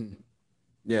 Mm-hmm.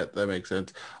 Yeah, that makes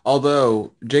sense.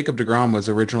 Although Jacob deGrom was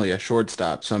originally a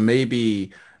shortstop, so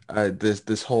maybe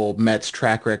this whole Mets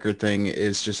track record thing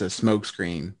is just a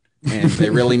smokescreen. And they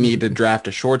really need to draft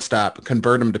a shortstop,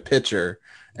 convert him to pitcher,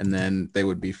 and then they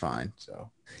would be fine.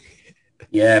 So,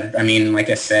 yeah, I mean,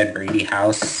 like I said, Brady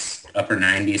House, upper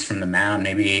 90s from the mound.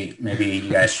 Maybe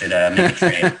you guys should make a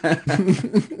trade.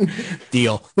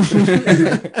 Deal.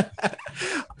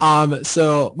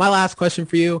 So my last question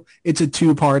for you, it's a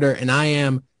two-parter, and I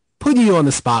am putting you on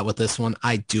the spot with this one.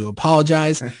 I do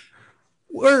apologize.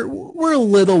 We're a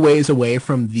little ways away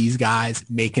from these guys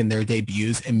making their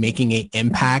debuts and making an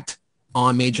impact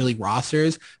on major league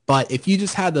rosters. But if you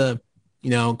just had to,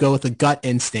 go with a gut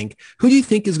instinct, who do you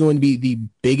think is going to be the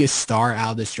biggest star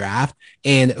out of this draft,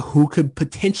 and who could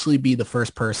potentially be the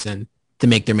first person to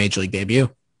make their major league debut?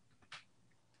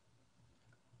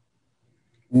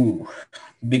 Ooh,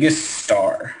 biggest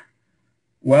star.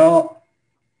 Well,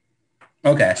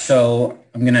 okay, so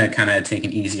I'm going to kind of take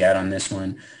an easy out on this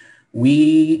one.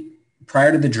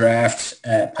 Prior to the draft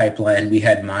at Pipeline, we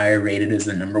had Meyer rated as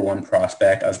the number one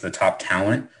prospect, as the top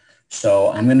talent. So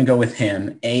I'm going to go with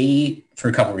him, for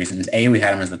a couple reasons. We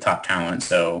had him as the top talent,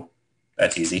 so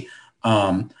that's easy.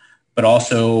 But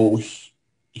also,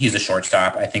 he's a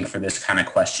shortstop. I think for this kind of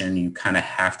question, you kind of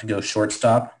have to go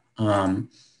shortstop. And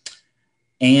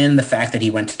the fact that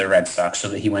he went to the Red Sox, so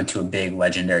that he went to a big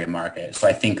legendary market. So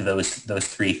I think those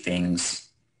three things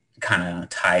kind of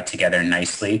tie together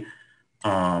nicely.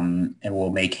 And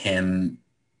will make him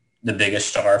the biggest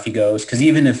star if he goes. Because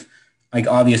even if,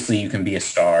 obviously you can be a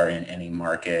star in any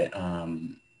market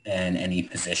and any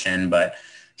position, but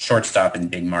shortstop in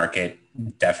big market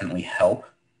definitely help.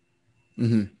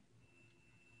 Mm-hmm.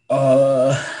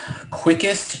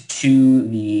 Quickest to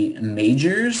the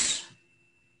majors,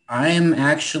 I am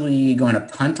actually going to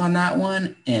punt on that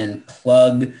one and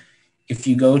plug. If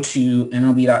you go to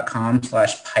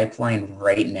MLB.com/pipeline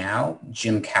right now,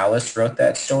 Jim Callis wrote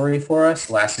that story for us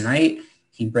last night.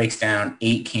 He breaks down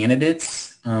 8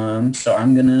 candidates. So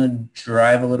I'm going to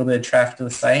drive a little bit of traffic to the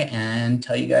site and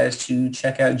tell you guys to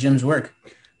check out Jim's work.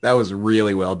 That was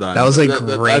really well done. That was a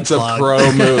great That's plug. A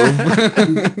pro move.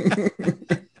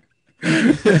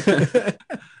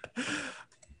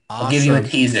 Awesome. I'll give you a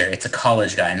teaser. It's a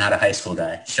college guy, not a high school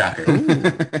guy. Shocker.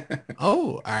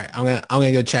 Oh, all right. I'm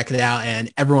gonna go check it out, and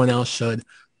everyone else should.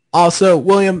 Also,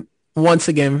 William, once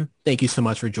again, thank you so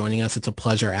much for joining us. It's a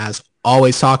pleasure as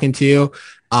always talking to you.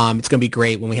 It's gonna be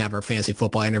great when we have our fantasy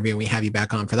football interview and we have you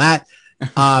back on for that.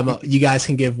 You guys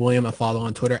can give William a follow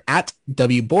on Twitter at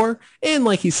WBohr, and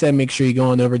like he said, make sure you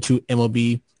go on over to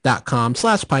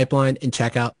MLB.com/pipeline and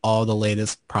check out all the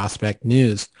latest prospect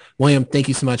news. William, thank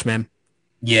you so much, man.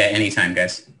 Yeah, anytime,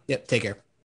 guys. Yep, take care.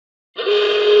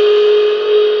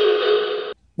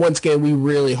 once again, we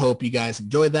really hope you guys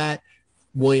enjoyed that.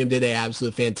 William did an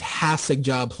absolute fantastic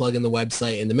job plugging the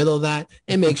website in the middle of that.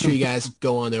 And make sure you guys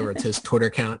go on over to his Twitter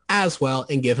account as well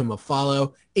and give him a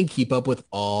follow and keep up with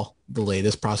all the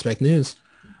latest prospect news.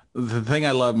 The thing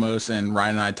I love most, and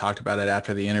Ryan and I talked about it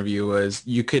after the interview, was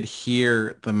you could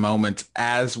hear the moments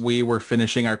as we were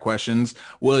finishing our questions.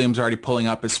 William's already pulling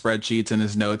up his spreadsheets and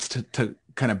his notes to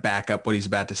kind of back up what he's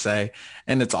about to say.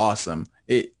 And it's awesome.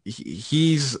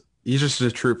 He's just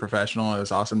a true professional. It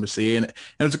was awesome to see. And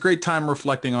it was a great time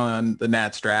reflecting on the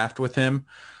Nats draft with him.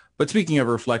 But speaking of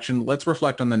reflection, let's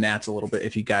reflect on the Nats a little bit,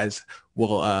 if you guys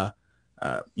will,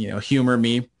 humor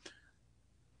me.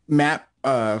 Matt,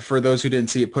 for those who didn't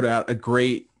see it, put out a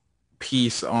great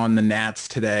piece on the Nats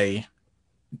today,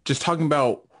 just talking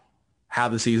about how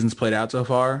the season's played out so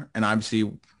far. And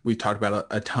obviously, we've talked about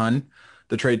a ton.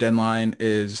 The trade deadline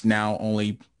is now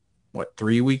only,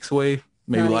 3 weeks away?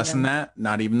 Maybe Not less even. than that?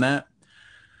 Not even that.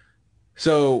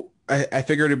 So I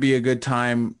figured it'd be a good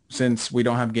time, since we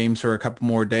don't have games for a couple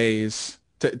more days,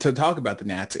 to talk about the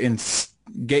Nats and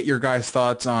get your guys'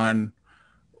 thoughts on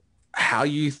how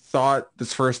you thought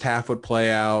this first half would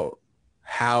play out,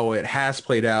 how it has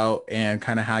played out, and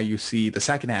kind of how you see the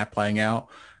second half playing out.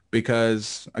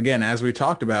 Because, again, as we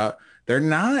talked about, they're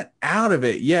not out of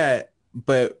it yet,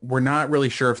 but we're not really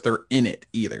sure if they're in it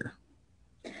either.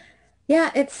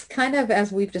 Yeah, it's kind of,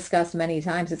 as we've discussed many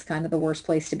times, it's kind of the worst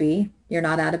place to be. You're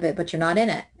not out of it, but you're not in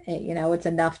it. It's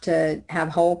enough to have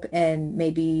hope and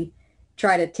maybe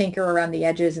try to tinker around the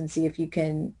edges and see if you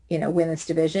can, win this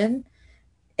division.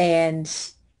 And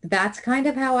that's kind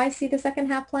of how I see the second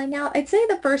half playing out. I'd say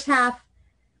the first half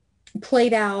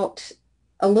played out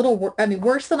a little,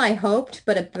 worse than I hoped,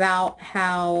 but about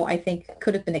how I think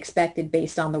could have been expected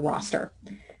based on the roster.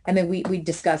 We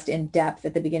discussed in depth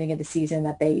at the beginning of the season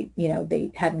that they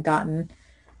hadn't gotten,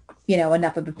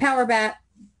 enough of a power bat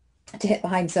to hit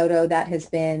behind Soto. That has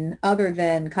been, other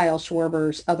than Kyle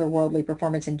Schwarber's otherworldly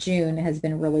performance in June, has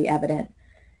been really evident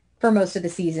for most of the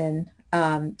season.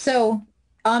 So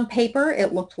on paper,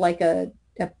 it looked like a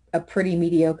pretty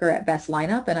mediocre at best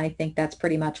lineup, and I think that's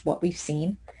pretty much what we've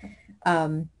seen.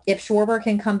 If Schwarber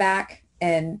can come back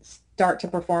and start to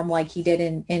perform like he did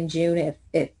in June,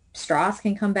 if Strauss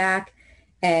can come back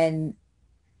and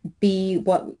be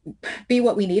what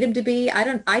we need him to be,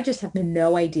 I just have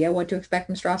no idea what to expect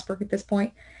from Strasburg at this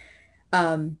point.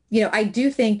 I do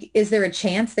think, is there a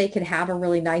chance they could have a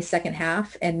really nice second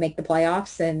half and make the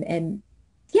playoffs? And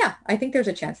yeah, I think there's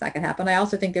a chance that could happen. I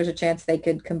also think there's a chance they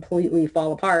could completely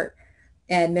fall apart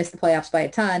and miss the playoffs by a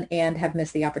ton and have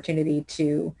missed the opportunity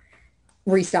to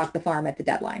restock the farm at the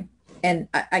deadline. And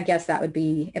I guess that would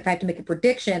be, if I have to make a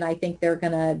prediction, I think they're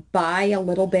going to buy a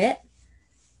little bit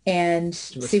and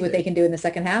see what they can do in the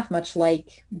second half, much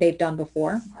like they've done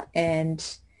before. And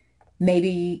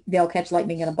maybe they'll catch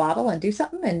lightning in a bottle and do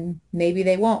something, and maybe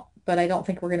they won't. But I don't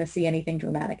think we're going to see anything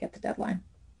dramatic at the deadline.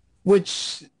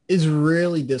 Which is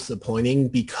really disappointing,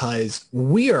 because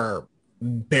we are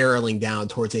barreling down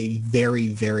towards a very,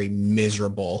 very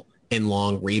miserable and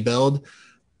long rebuild.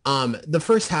 The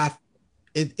first half,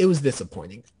 it was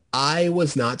disappointing. I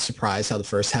was not surprised how the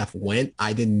first half went.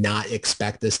 I did not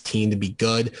expect this team to be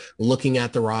good. Looking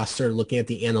at the roster, looking at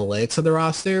the analytics of the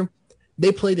roster,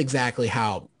 they played exactly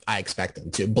how I expect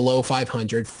them to. Below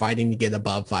 500, fighting to get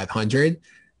above 500.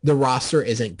 The roster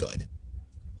isn't good.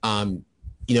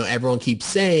 Everyone keeps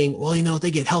saying, well, if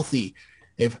they get healthy,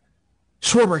 if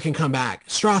Schwarber can come back,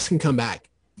 Strauss can come back.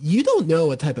 You don't know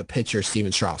what type of pitcher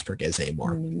Steven Strasburg is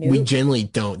anymore. Nope. We generally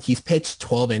don't. He's pitched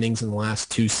 12 innings in the last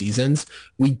 2 seasons.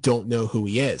 We don't know who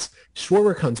he is.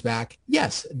 Schwarber comes back.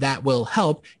 Yes, that will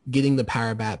help getting the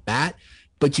power bat,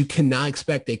 but you cannot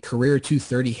expect a career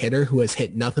 230 hitter who has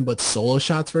hit nothing but solo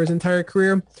shots for his entire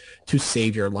career to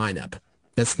save your lineup.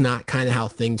 That's not kind of how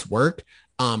things work.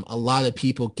 A lot of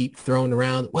people keep throwing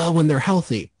around, well, when they're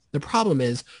healthy. The problem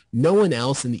is no one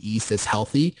else in the East is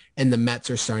healthy, and the Mets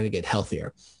are starting to get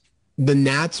healthier. The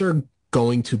Nats are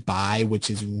going to buy, which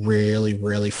is really,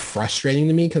 really frustrating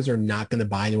to me, because they're not going to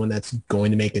buy anyone that's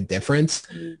going to make a difference.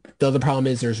 The other problem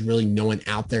is there's really no one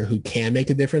out there who can make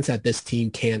a difference that this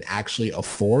team can actually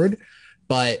afford.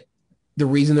 But the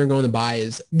reason they're going to buy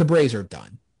is the Braves are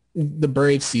done. The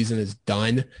Braves season is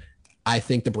done. I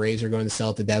think the Braves are going to sell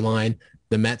at the deadline.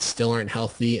 The Mets still aren't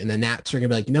healthy, and the Nats are going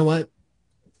to be like, you know what?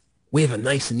 We have a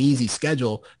nice and easy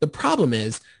schedule. The problem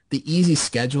is the easy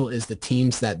schedule is the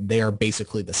teams that they are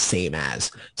basically the same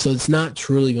as. So it's not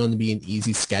truly going to be an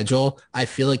easy schedule. I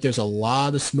feel like there's a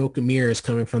lot of smoke and mirrors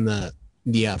coming from the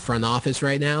front office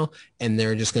right now, and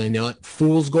they're just going to know it.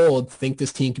 Fool's gold, think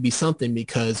this team could be something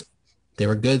because they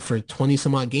were good for 20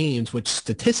 some odd games, which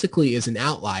statistically is an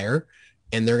outlier.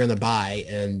 and they're going to buy.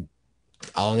 And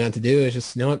all I'm going to have to do is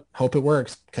just, hope it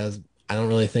works, because I don't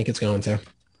really think it's going to.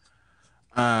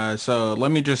 So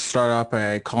let me just start off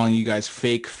by calling you guys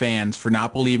fake fans for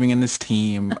not believing in this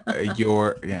team. I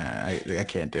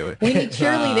can't do it. We need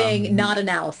cheerleading, not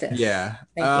analysis. Yeah.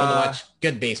 Thank you. Watch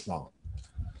good baseball.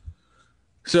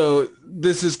 So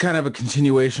this is kind of a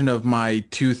continuation of my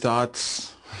two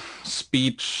thoughts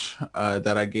speech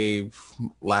that I gave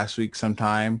last week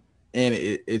sometime, and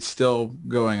it's still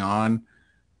going on.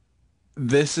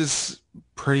 This is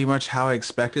pretty much how I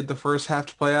expected the first half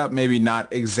to play out. Maybe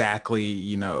not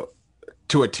exactly,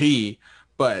 to a T,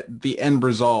 but the end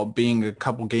result being a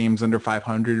couple games under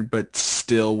 500, but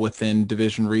still within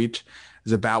division reach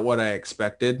is about what I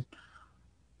expected.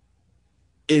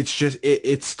 It's just,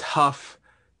 it's tough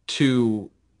to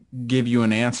give you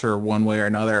an answer one way or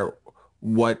another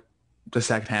what the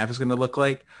second half is going to look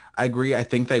like. I agree. I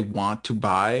think they want to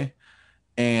buy,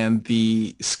 and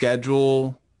the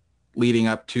schedule leading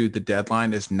up to the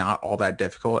deadline is not all that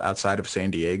difficult outside of San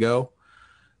Diego.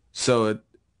 So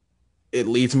it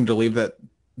leads me to believe that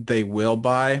they will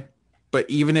buy. But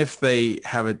even if they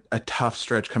have a tough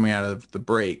stretch coming out of the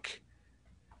break,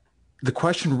 the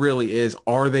question really is,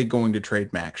 are they going to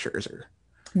trade Max Scherzer?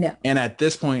 No. And at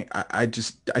this point, I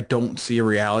don't see a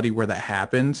reality where that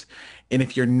happens. And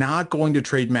if you're not going to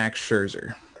trade Max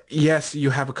Scherzer, yes,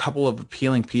 you have a couple of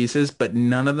appealing pieces, but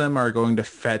none of them are going to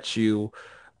fetch you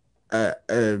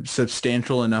a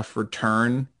substantial enough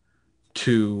return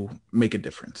to make a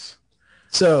difference.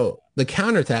 So the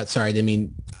counter to that, sorry, I didn't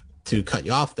mean to cut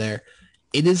you off there.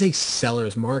 It is a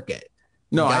seller's market.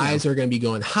 No, guys are going to be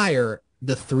going higher.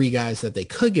 The three guys that they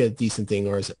could get a decent thing,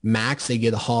 or is Max they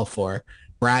get a haul for,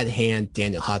 Brad Hand,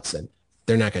 Daniel Hudson.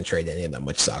 They're not going to trade any of them,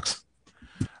 which sucks.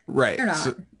 Right. They're not.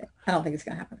 So, I don't think it's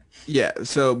going to happen. Yeah.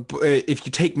 So if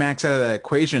you take Max out of that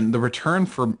equation, the return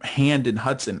for Hand and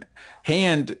Hudson,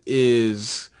 Hand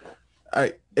is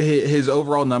his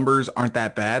overall numbers aren't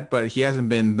that bad, but he hasn't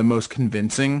been the most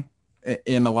convincing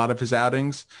in a lot of his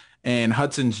outings. And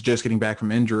Hudson's just getting back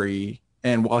from injury.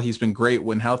 And while he's been great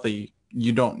when healthy,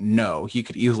 you don't know. He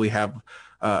could easily have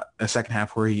a second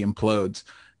half where he implodes.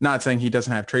 Not saying he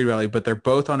doesn't have trade value, but they're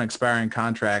both on expiring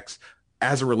contracts.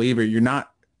 As a reliever,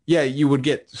 you would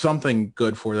get something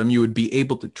good for them. You would be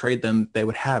able to trade them. They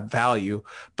would have value,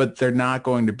 but they're not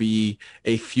going to be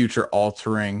a future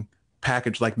altering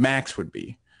package like Max would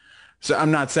be. So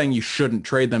I'm not saying you shouldn't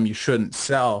trade them, you shouldn't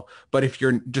sell, but if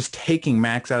you're just taking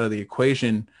Max out of the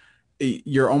equation,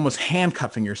 you're almost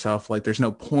handcuffing yourself. Like there's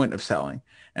no point of selling.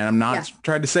 And I'm not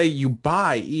trying to say you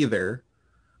buy either,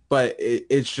 but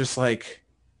it's just like,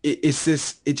 it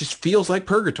just feels like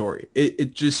purgatory.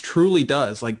 It just truly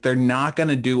does. Like they're not going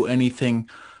to do anything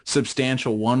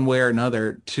substantial one way or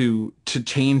another to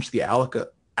change the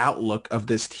outlook of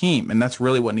this team. And that's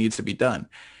really what needs to be done.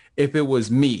 If it was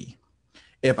me,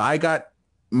 if I got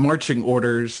marching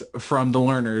orders from the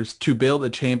learners to build a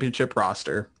championship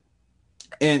roster,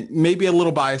 and maybe a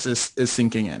little bias is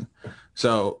sinking in.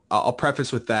 So I'll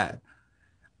preface with that.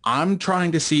 I'm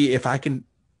trying to see if I can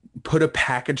put a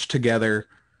package together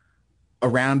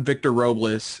around Victor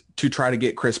Robles to try to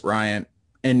get Chris Bryant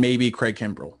and maybe Craig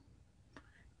Kimbrell.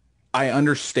 I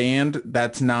understand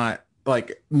that's not,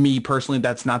 like me personally,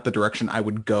 that's not the direction I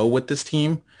would go with this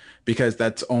team, because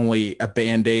that's only a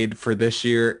Band-Aid for this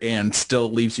year and still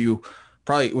leaves you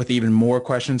probably with even more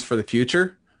questions for the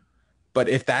future. But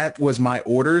if that was my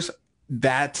orders,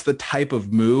 that's the type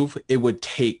of move it would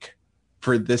take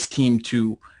for this team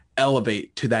to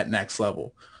elevate to that next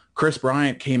level. Chris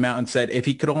Bryant came out and said if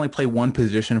he could only play one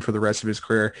position for the rest of his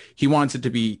career, he wants it to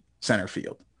be center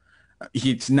field.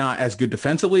 He's not as good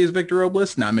defensively as Victor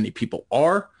Robles. Not many people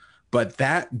are, but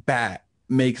that bat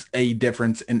makes a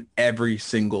difference in every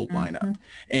single lineup.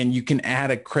 And you can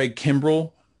add a Craig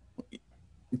Kimbrell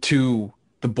to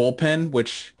the bullpen,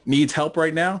 which needs help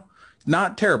right now.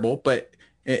 Not terrible, but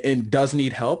it does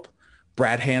need help.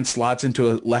 Brad Hand slots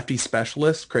into a lefty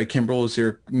specialist. Craig Kimbrell is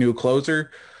your new closer.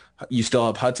 You still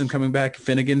have Hudson coming back.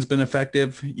 Finnegan's been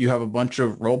effective. You have a bunch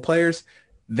of role players.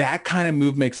 That kind of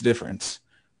move makes a difference.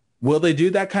 Will they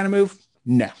do that kind of move?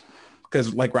 No.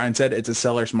 Because like Ryan said, it's a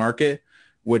seller's market,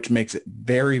 which makes it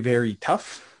very, very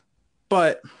tough.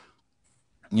 But,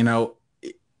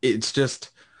 it's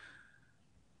just,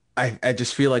 I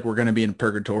just feel like we're going to be in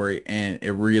purgatory, and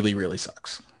it really, really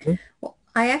sucks. Well,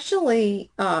 I actually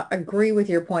agree with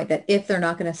your point that if they're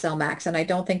not going to sell Max, and I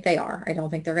don't think they are, I don't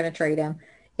think they're going to trade him.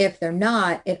 If they're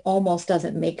not, it almost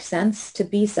doesn't make sense to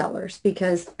be sellers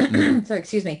because,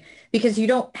 because you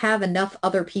don't have enough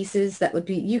other pieces that would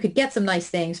be, you could get some nice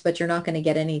things, but you're not going to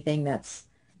get anything that's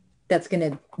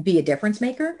going to be a difference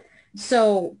maker.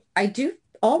 So I do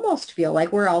almost feel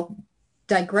like where I'll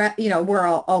digress, where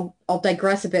I'll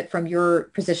digress a bit from your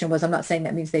position was, I'm not saying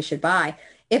that means they should buy.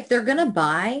 If they're going to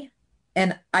buy,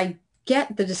 and I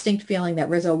get the distinct feeling that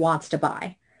Rizzo wants to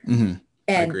buy. Mm-hmm.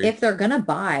 And if they're going to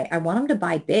buy, I want them to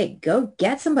buy big. Go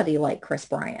get somebody like Chris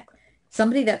Bryant,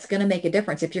 somebody that's going to make a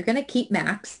difference. If you're going to keep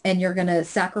Max and you're going to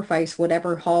sacrifice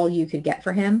whatever haul you could get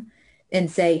for him and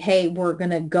say, hey, we're going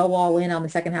to go all in on the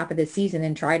second half of this season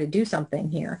and try to do something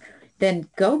here, then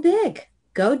go big.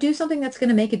 Go do something that's going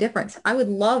to make a difference. I would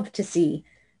love to see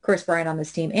Chris Bryant on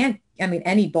this team. And, I mean,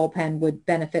 any bullpen would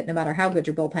benefit, no matter how good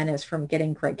your bullpen is, from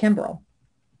getting Craig Kimbrell.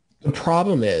 The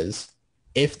problem is,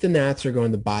 if the Nats are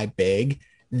going to buy big,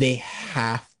 they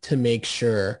have to make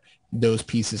sure those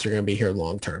pieces are going to be here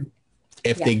long term.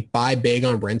 If they buy big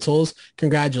on rentals,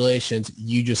 congratulations,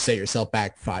 you just set yourself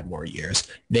back 5 more years.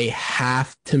 They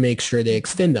have to make sure they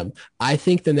extend them. I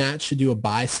think the Nats should do a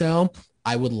buy sell.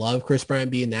 I would love Chris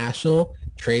Bryant be a National,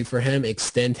 trade for him,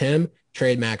 extend him,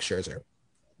 trade Max Scherzer.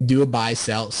 Do a buy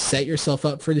sell, set yourself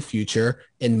up for the future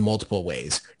in multiple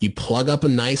ways. You plug up a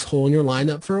nice hole in your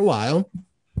lineup for a while,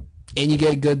 and you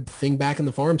get a good thing back in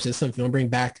the farm system. If you want to bring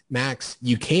back Max,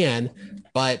 you can,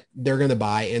 but they're going to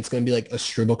buy, and it's going to be like a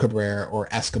Asdrubal Cabrera or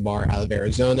Escobar out of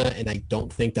Arizona, and I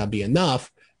don't think that'll be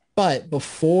enough. But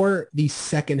before the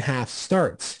second half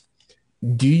starts,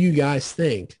 do you guys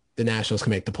think the Nationals can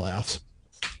make the playoffs?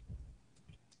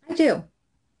 I do.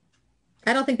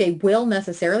 I don't think they will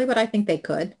necessarily, but I think they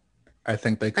could. I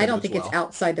think they could. I don't think it's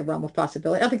outside the realm of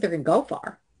possibility. I don't think they're going to go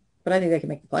far, but I think they can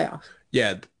make the playoffs.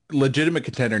 Yeah. Legitimate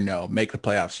contender, no. Make the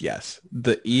playoffs, yes.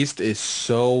 The East is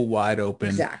so wide open.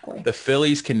 Exactly. The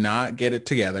Phillies cannot get it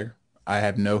together. I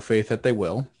have no faith that they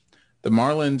will. The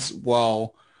Marlins,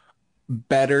 while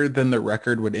better than the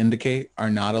record would indicate, are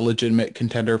not a legitimate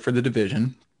contender for the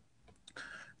division.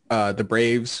 The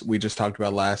Braves, we just talked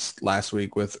about last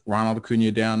week with Ronald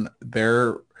Acuna down.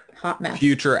 Their hot mess.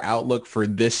 Future outlook for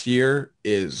this year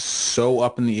is so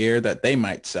up in the air that they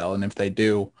might sell. And if they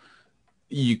do,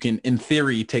 you can, in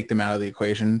theory, take them out of the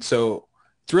equation. So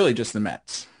it's really just the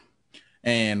Mets.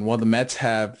 And while the Mets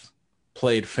have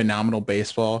played phenomenal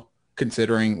baseball,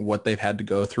 considering what they've had to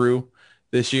go through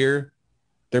this year,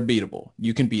 they're beatable.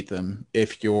 You can beat them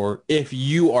if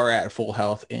you are at full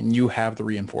health and you have the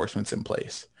reinforcements in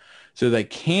place. So they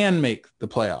can make the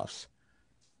playoffs.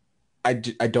 I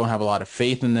don't have a lot of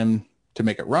faith in them to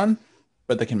make it run,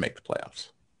 but they can make the playoffs.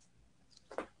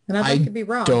 And I'd like to be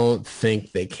wrong. I don't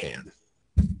think they can.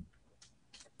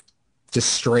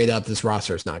 Just straight up, this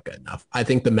roster is not good enough. I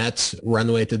think the Mets run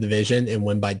away to the division and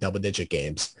win by double-digit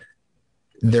games.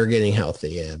 They're getting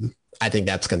healthy, and I think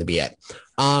that's going to be it.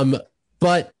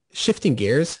 But shifting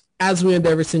gears, as we end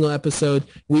every single episode,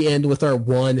 we end with our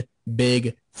one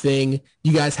big thing.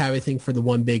 You guys have anything for the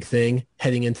one big thing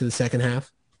heading into the second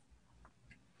half?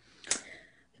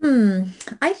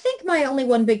 I think my only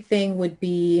one big thing would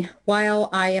be, while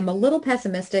I am a little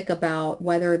pessimistic about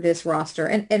whether this roster,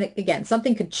 and again,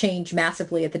 something could change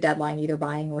massively at the deadline, either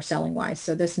buying or selling wise.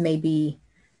 So this may be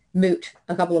moot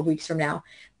a couple of weeks from now.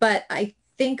 But I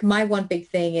think my one big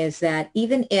thing is that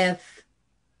even if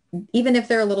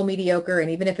they're a little mediocre and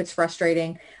even if it's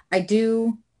frustrating, I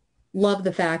do love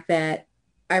the fact that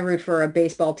I root for a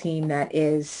baseball team that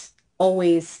is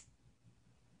always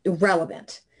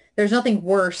relevant. There's nothing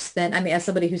worse than, as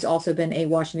somebody who's also been a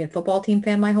Washington football team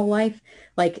fan my whole life,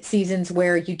 like seasons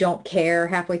where you don't care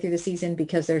halfway through the season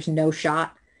because there's no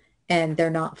shot and they're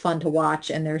not fun to watch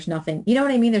and there's nothing, you know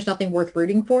what I mean? There's nothing worth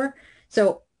rooting for.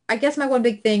 So I guess my one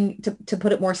big thing, to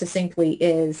put it more succinctly,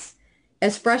 is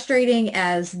as frustrating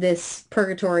as this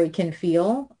purgatory can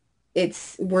feel,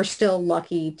 we're still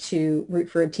lucky to root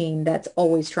for a team that's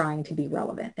always trying to be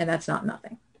relevant, and that's not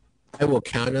nothing. I will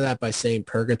counter that by saying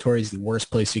purgatory is the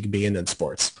worst place you could be in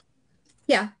sports.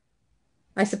 Yeah.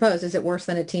 I suppose. Is it worse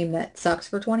than a team that sucks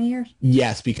for 20 years?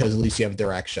 Yes, because at least you have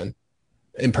direction.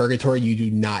 In purgatory, you do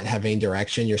not have any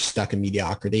direction. You're stuck in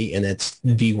mediocrity, and it's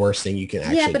the worst thing you can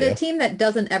actually do. Yeah, but a team that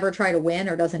doesn't ever try to win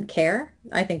or doesn't care,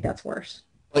 I think that's worse.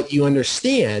 But you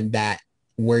understand that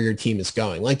where your team is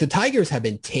going. Like the Tigers have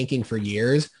been tanking for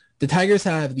years. The Tigers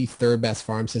have the third best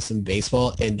farm system in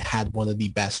baseball and had one of the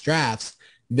best drafts.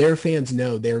 Their fans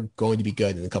know they're going to be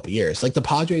good in a couple of years. Like the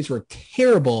Padres were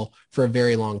terrible for a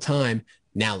very long time.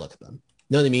 Now look at them.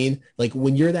 You know what I mean? Like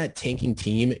when you're that tanking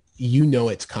team, you know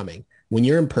it's coming. When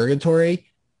you're in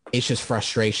purgatory, it's just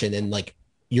frustration and like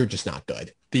you're just not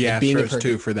good. The Astros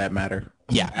too, for that matter.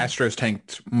 Yeah, Astros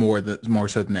tanked more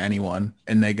so than anyone,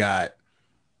 and they got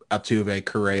Altuve,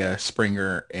 Correa,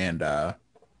 Springer, and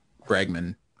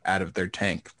Bregman out of their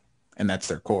tank, and that's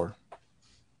their core.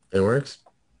 It works.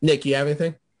 Nick, you have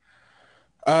anything?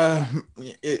 Uh,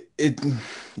 it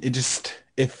just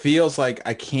it feels like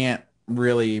I can't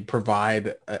really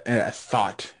provide a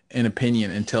thought, an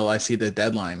opinion until I see the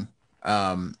deadline.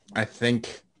 I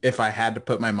think if I had to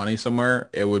put my money somewhere,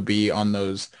 it would be on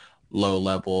those low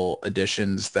level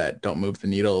additions that don't move the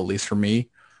needle, at least for me.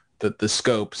 The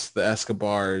Scopes, the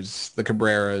Escobars, the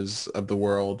Cabreras of the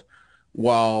world,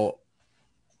 while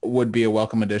would be a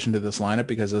welcome addition to this lineup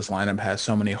because this lineup has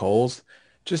so many holes,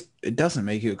 just it doesn't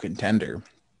make you a contender.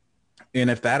 And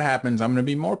if that happens, I'm going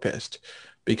to be more pissed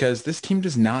because this team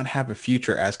does not have a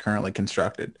future as currently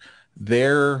constructed.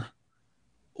 Their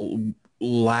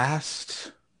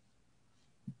last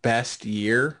best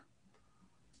year,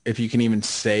 if you can even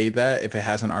say that, if it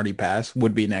hasn't already passed,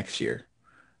 would be next year.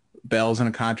 Bell's in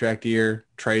a contract year.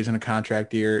 Trey's in a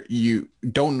contract year. You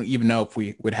don't even know if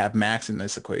we would have Max in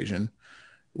this equation.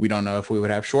 We don't know if we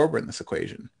would have Schwarber in this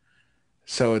equation.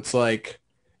 So it's like,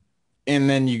 and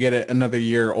then you get another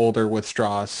year older with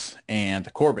Strauss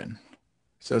and Corbin.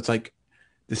 So it's like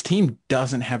this team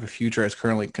doesn't have a future as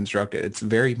currently constructed. It's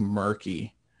very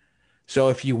murky. So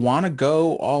if you want to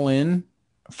go all in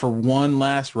for one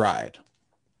last ride,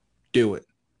 do it.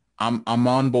 I'm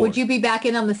on board. Would you be back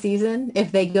in on the season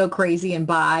if they go crazy and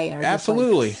buy? And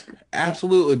Absolutely.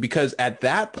 Absolutely. Because at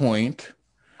that point,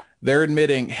 they're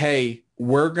admitting, hey,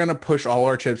 we're going to push all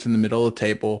our chips in the middle of the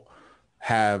table,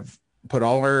 have put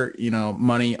all our,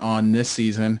 money on this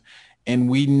season, and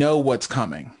we know what's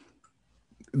coming.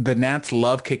 The Nats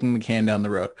love kicking the can down the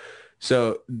road.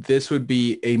 So this would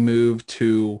be a move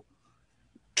to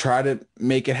try to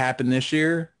make it happen this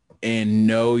year and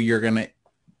know you're going to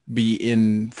be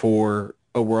in for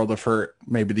a world of hurt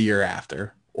maybe the year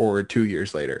after or 2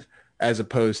 years later, as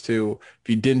opposed to if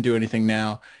you didn't do anything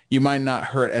now, you might not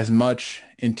hurt as much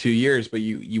in 2 years, but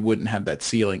you wouldn't have that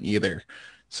ceiling either.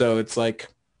 So it's like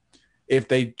if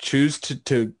they choose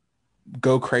to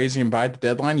go crazy and buy the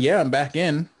deadline, yeah, I'm back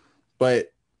in.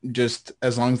 But just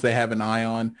as long as they have an eye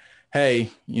on, hey,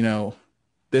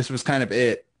 this was kind of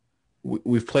it.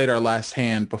 We've played our last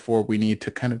hand before we need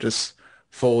to kind of just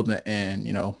fold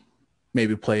and,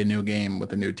 maybe play a new game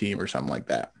with a new team or something like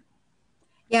that.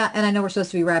 Yeah, and I know we're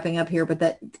supposed to be wrapping up here, but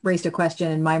that raised a question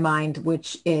in my mind,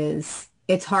 which is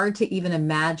it's hard to even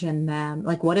imagine them.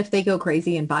 Like, what if they go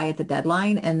crazy and buy at the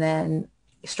deadline and then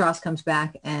Strauss comes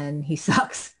back and he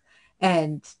sucks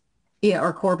and,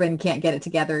 or Corbin can't get it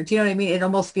together. Do you know what I mean? It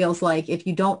almost feels like if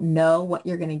you don't know what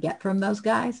you're going to get from those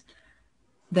guys,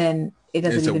 then it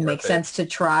doesn't even make sense to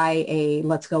try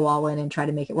let's go all in and try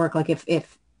to make it work. Like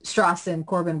if Strauss and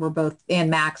Corbin were both, and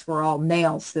Max were all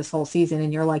nails this whole season,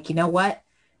 and you're like, you know what?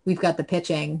 We've got the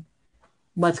pitching.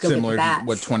 Let's go Similar get the bats. to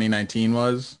what 2019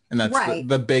 was. And that's right.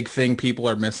 the big thing people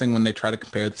are missing when they try to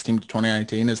compare this team to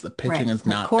 2019 is the pitching is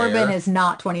not Corbin there. is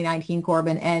not 2019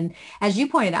 Corbin. And as you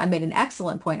pointed out, I made an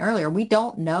excellent point earlier. We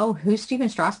don't know who Steven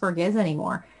Strasburg is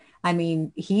anymore. I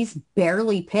mean, he's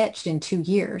barely pitched in 2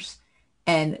 years.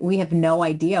 And we have no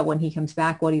idea when he comes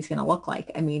back what he's going to look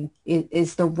like. I mean,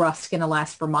 is the rust going to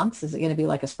last for months? Is it going to be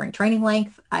like a spring training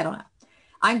length? I don't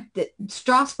know.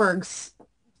 Strasburg's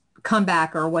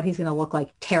comeback or what he's going to look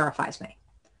like terrifies me.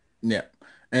 Yeah.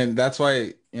 And that's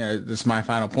why, this is my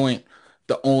final point.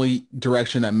 The only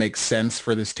direction that makes sense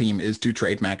for this team is to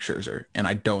trade Max Scherzer. And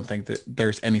I don't think that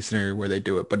there's any scenario where they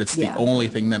do it, but it's the only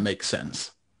thing that makes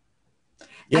sense.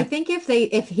 Yeah. I think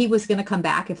if he was going to come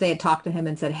back, if they had talked to him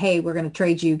and said, hey, we're going to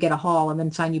trade you, get a haul, and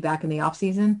then sign you back in the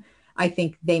offseason, I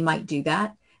think they might do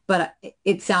that. But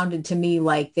it sounded to me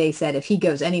like they said if he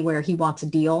goes anywhere, he wants a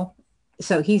deal.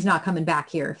 So he's not coming back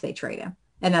here if they trade him.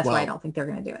 And that's why I don't think they're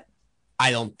going to do it.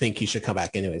 I don't think he should come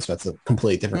back anyways. That's a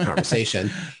completely different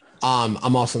conversation.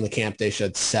 I'm also in the camp they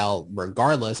should sell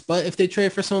regardless. But if they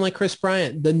trade for someone like Chris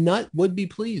Bryant, the nut would be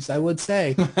pleased, I would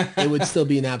say. It would still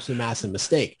be an absolute massive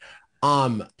mistake.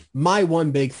 My one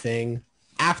big thing,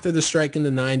 after the strike in the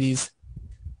 90s,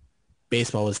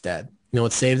 baseball was dead. You know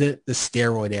what saved it? The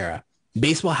steroid era.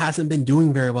 Baseball hasn't been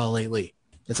doing very well lately.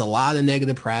 It's a lot of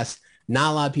negative press.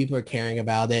 Not a lot of people are caring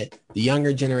about it. The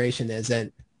younger generation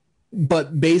isn't.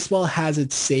 But baseball has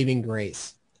its saving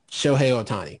grace. Shohei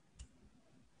Ohtani.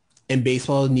 And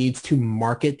baseball needs to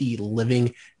market the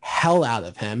living hell out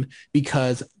of him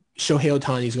because Shohei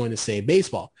Ohtani is going to save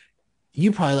baseball.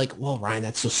 You probably like, well, Ryan,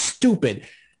 that's so stupid.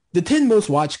 The 10 most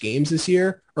watched games this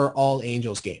year are all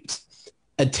Angels games.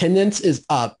 Attendance is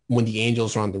up when the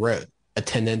Angels are on the road.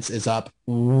 Attendance is up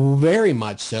very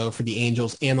much so for the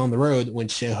Angels and on the road when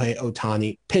Shohei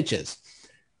Ohtani pitches.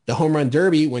 The home run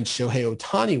derby, when Shohei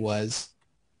Ohtani was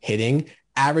hitting,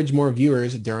 averaged more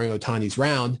viewers during Ohtani's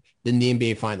round than the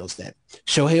NBA Finals did.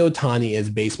 Shohei Ohtani is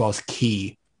baseball's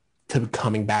key to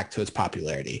coming back to his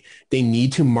popularity. They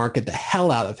need to market the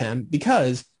hell out of him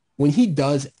because when he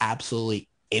does absolutely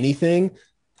anything,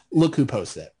 look who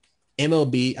posted it.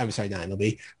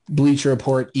 Bleacher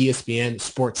Report, ESPN,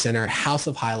 SportsCenter, House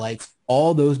of Highlights,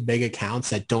 all those big accounts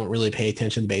that don't really pay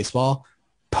attention to baseball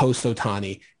post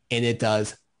Ohtani, and it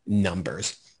does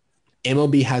numbers.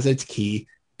 MLB has its key.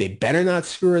 They better not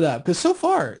screw it up because so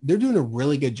far they're doing a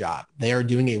really good job. They are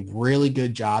doing a really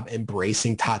good job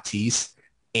embracing Tatis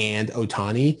and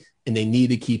Ohtani, and they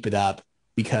need to keep it up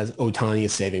because Ohtani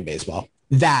is saving baseball.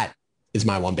 That is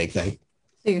my one big thing.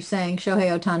 So you're saying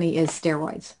Shohei Ohtani is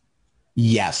steroids?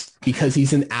 Yes, because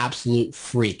he's an absolute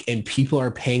freak and people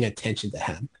are paying attention to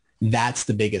him. That's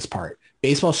the biggest part.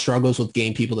 Baseball struggles with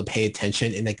getting people to pay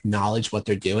attention and acknowledge what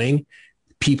they're doing.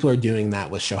 People are doing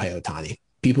that with Shohei Ohtani.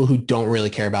 People who don't really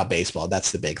care about baseball.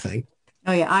 That's the big thing.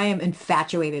 Oh, yeah. I am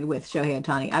infatuated with Shohei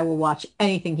Ohtani. I will watch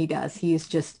anything he does. He is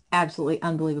just absolutely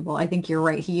unbelievable. I think you're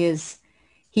right. He is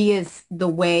the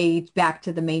way back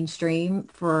to the mainstream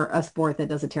for a sport that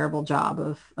does a terrible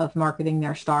job of marketing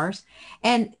their stars.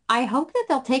 And I hope that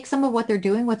they'll take some of what they're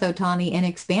doing with Ohtani and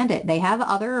expand it. They have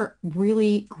other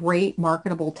really great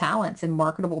marketable talents and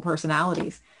marketable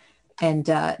personalities. And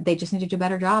they just need to do a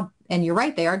better job. And you're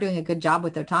right. They are doing a good job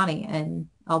with Ohtani. And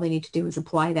all they need to do is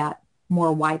apply that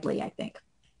more widely, I think.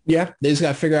 Yeah. They just got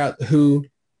to figure out who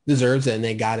deserves it. And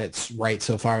they got it right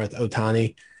so far with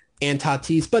Ohtani and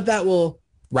Tatis. But that will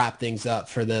wrap things up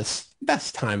for this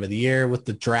best time of the year with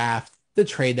the draft, the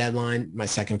trade deadline. My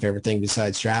second favorite thing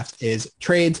besides draft is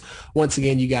trades. Once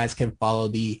again, you guys can follow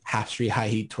the Half Street High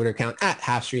Heat Twitter account at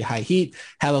Half Street High Heat.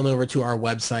 Head on over to our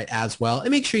website as well.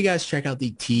 And make sure you guys check out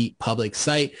the T Public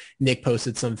site. Nick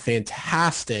posted some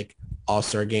fantastic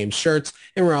All-Star Game shirts,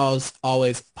 and we're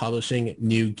always publishing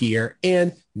new gear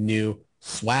and new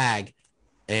swag.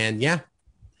 And yeah,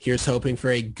 here's hoping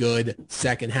for a good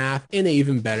second half and an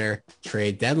even better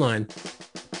trade deadline.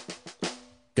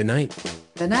 Good night.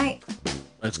 Good night.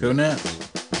 Let's go Nats.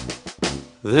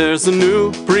 There's a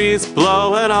new breeze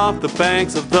blowing off the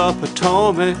banks of the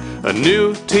Potomac. A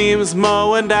new team's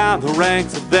mowing down the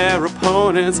ranks of their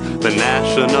opponents. The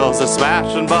Nationals are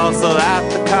smashing balls so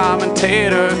that the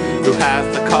commentator who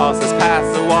has the calls has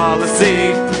passed the wall to see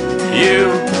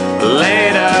you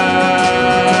later.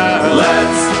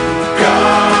 Let's go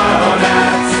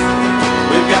Nats.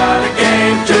 We've got a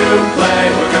game to play.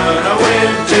 We're gonna win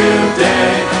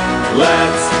today.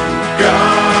 Let's go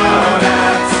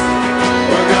Nats.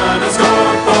 We're gonna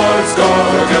score for score.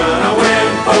 We're gonna win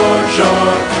for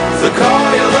sure. So call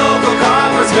your local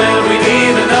congressman. We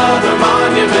need another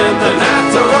monument. The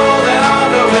Nats are rolling on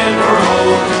to win.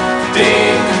 Roll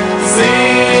DC.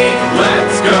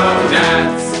 Let's go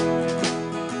Nats.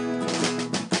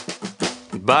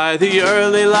 By the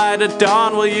early light of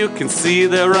dawn, well, you can see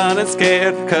they're running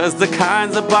scared, 'cause the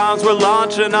kinds of bombs we're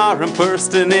launching aren't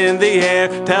bursting in the air.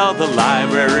 Tell the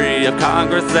Library of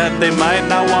Congress that they might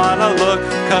not want to look,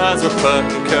 'cause we're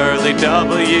putting curly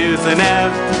W's in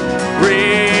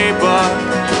every book.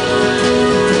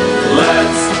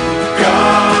 Let's go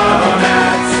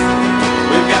Nats.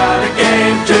 We've got a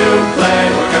game to play.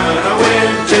 We're gonna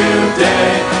win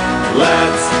today.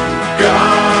 Let's go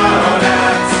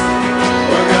Nats.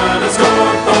 We're gonna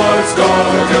score for score.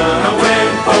 We're gonna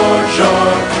win for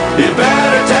sure. You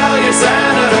better tell your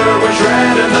senator we're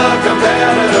shredding the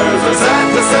competitors. We're set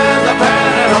to send the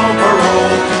pennant home for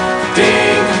roll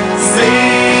DC.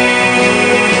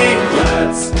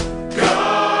 Let's go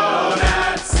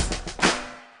Nats.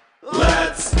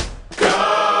 Let's go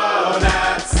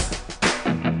Nats.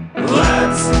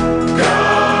 Let's go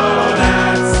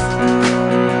Nats.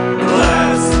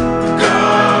 Let's go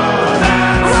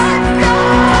Nats.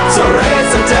 So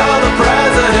race and tell the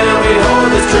president we hold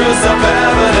this truth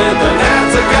self-evident. The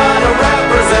Nats are gonna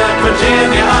represent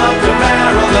Virginia up to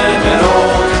Maryland and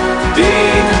old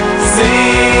DC.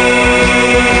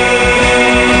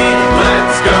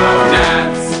 Let's go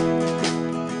Nats.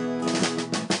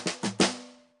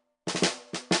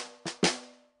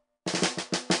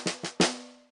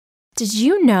 Did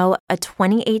you know a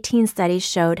 2018 study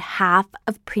showed half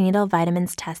of prenatal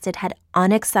vitamins tested had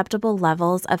unacceptable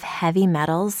levels of heavy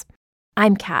metals?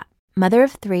 I'm Kat, mother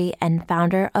of 3 and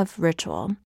founder of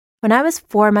Ritual. When I was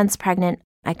 4 months pregnant,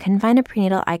 I couldn't find a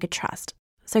prenatal I could trust,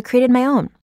 so I created my own.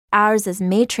 Ours is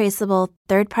made traceable,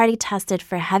 third-party tested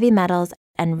for heavy metals,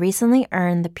 and recently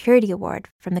earned the Purity Award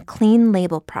from the Clean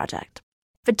Label Project.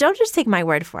 But don't just take my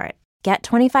word for it. Get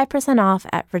 25% off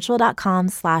at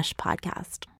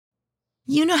ritual.com/podcast.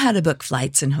 You know how to book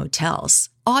flights and hotels.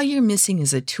 All you're missing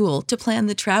is a tool to plan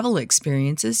the travel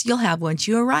experiences you'll have once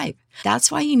you arrive.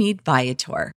 That's why you need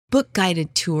Viator. Book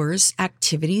guided tours,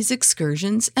 activities,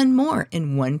 excursions, and more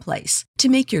in one place to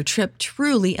make your trip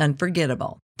truly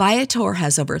unforgettable. Viator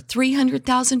has over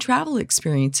 300,000 travel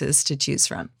experiences to choose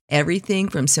from. Everything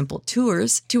from simple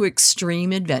tours to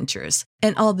extreme adventures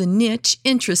and all the niche,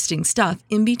 interesting stuff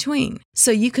in between.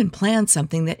 So you can plan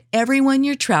something that everyone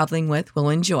you're traveling with will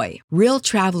enjoy. Real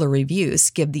traveler reviews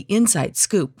give the inside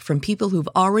scoop from people who've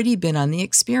already been on the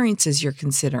experiences you're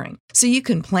considering. So you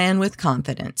can plan with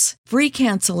confidence. Free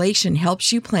cancellation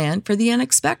helps you plan for the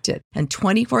unexpected. And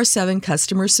 24/7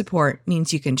 customer support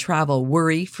means you can travel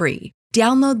worry-free.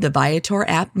 Download the Viator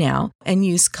app now and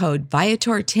use code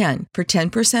Viator10 for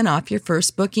 10% off your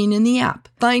first booking in the app.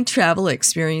 Find travel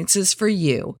experiences for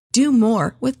you. Do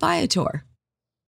more with Viator.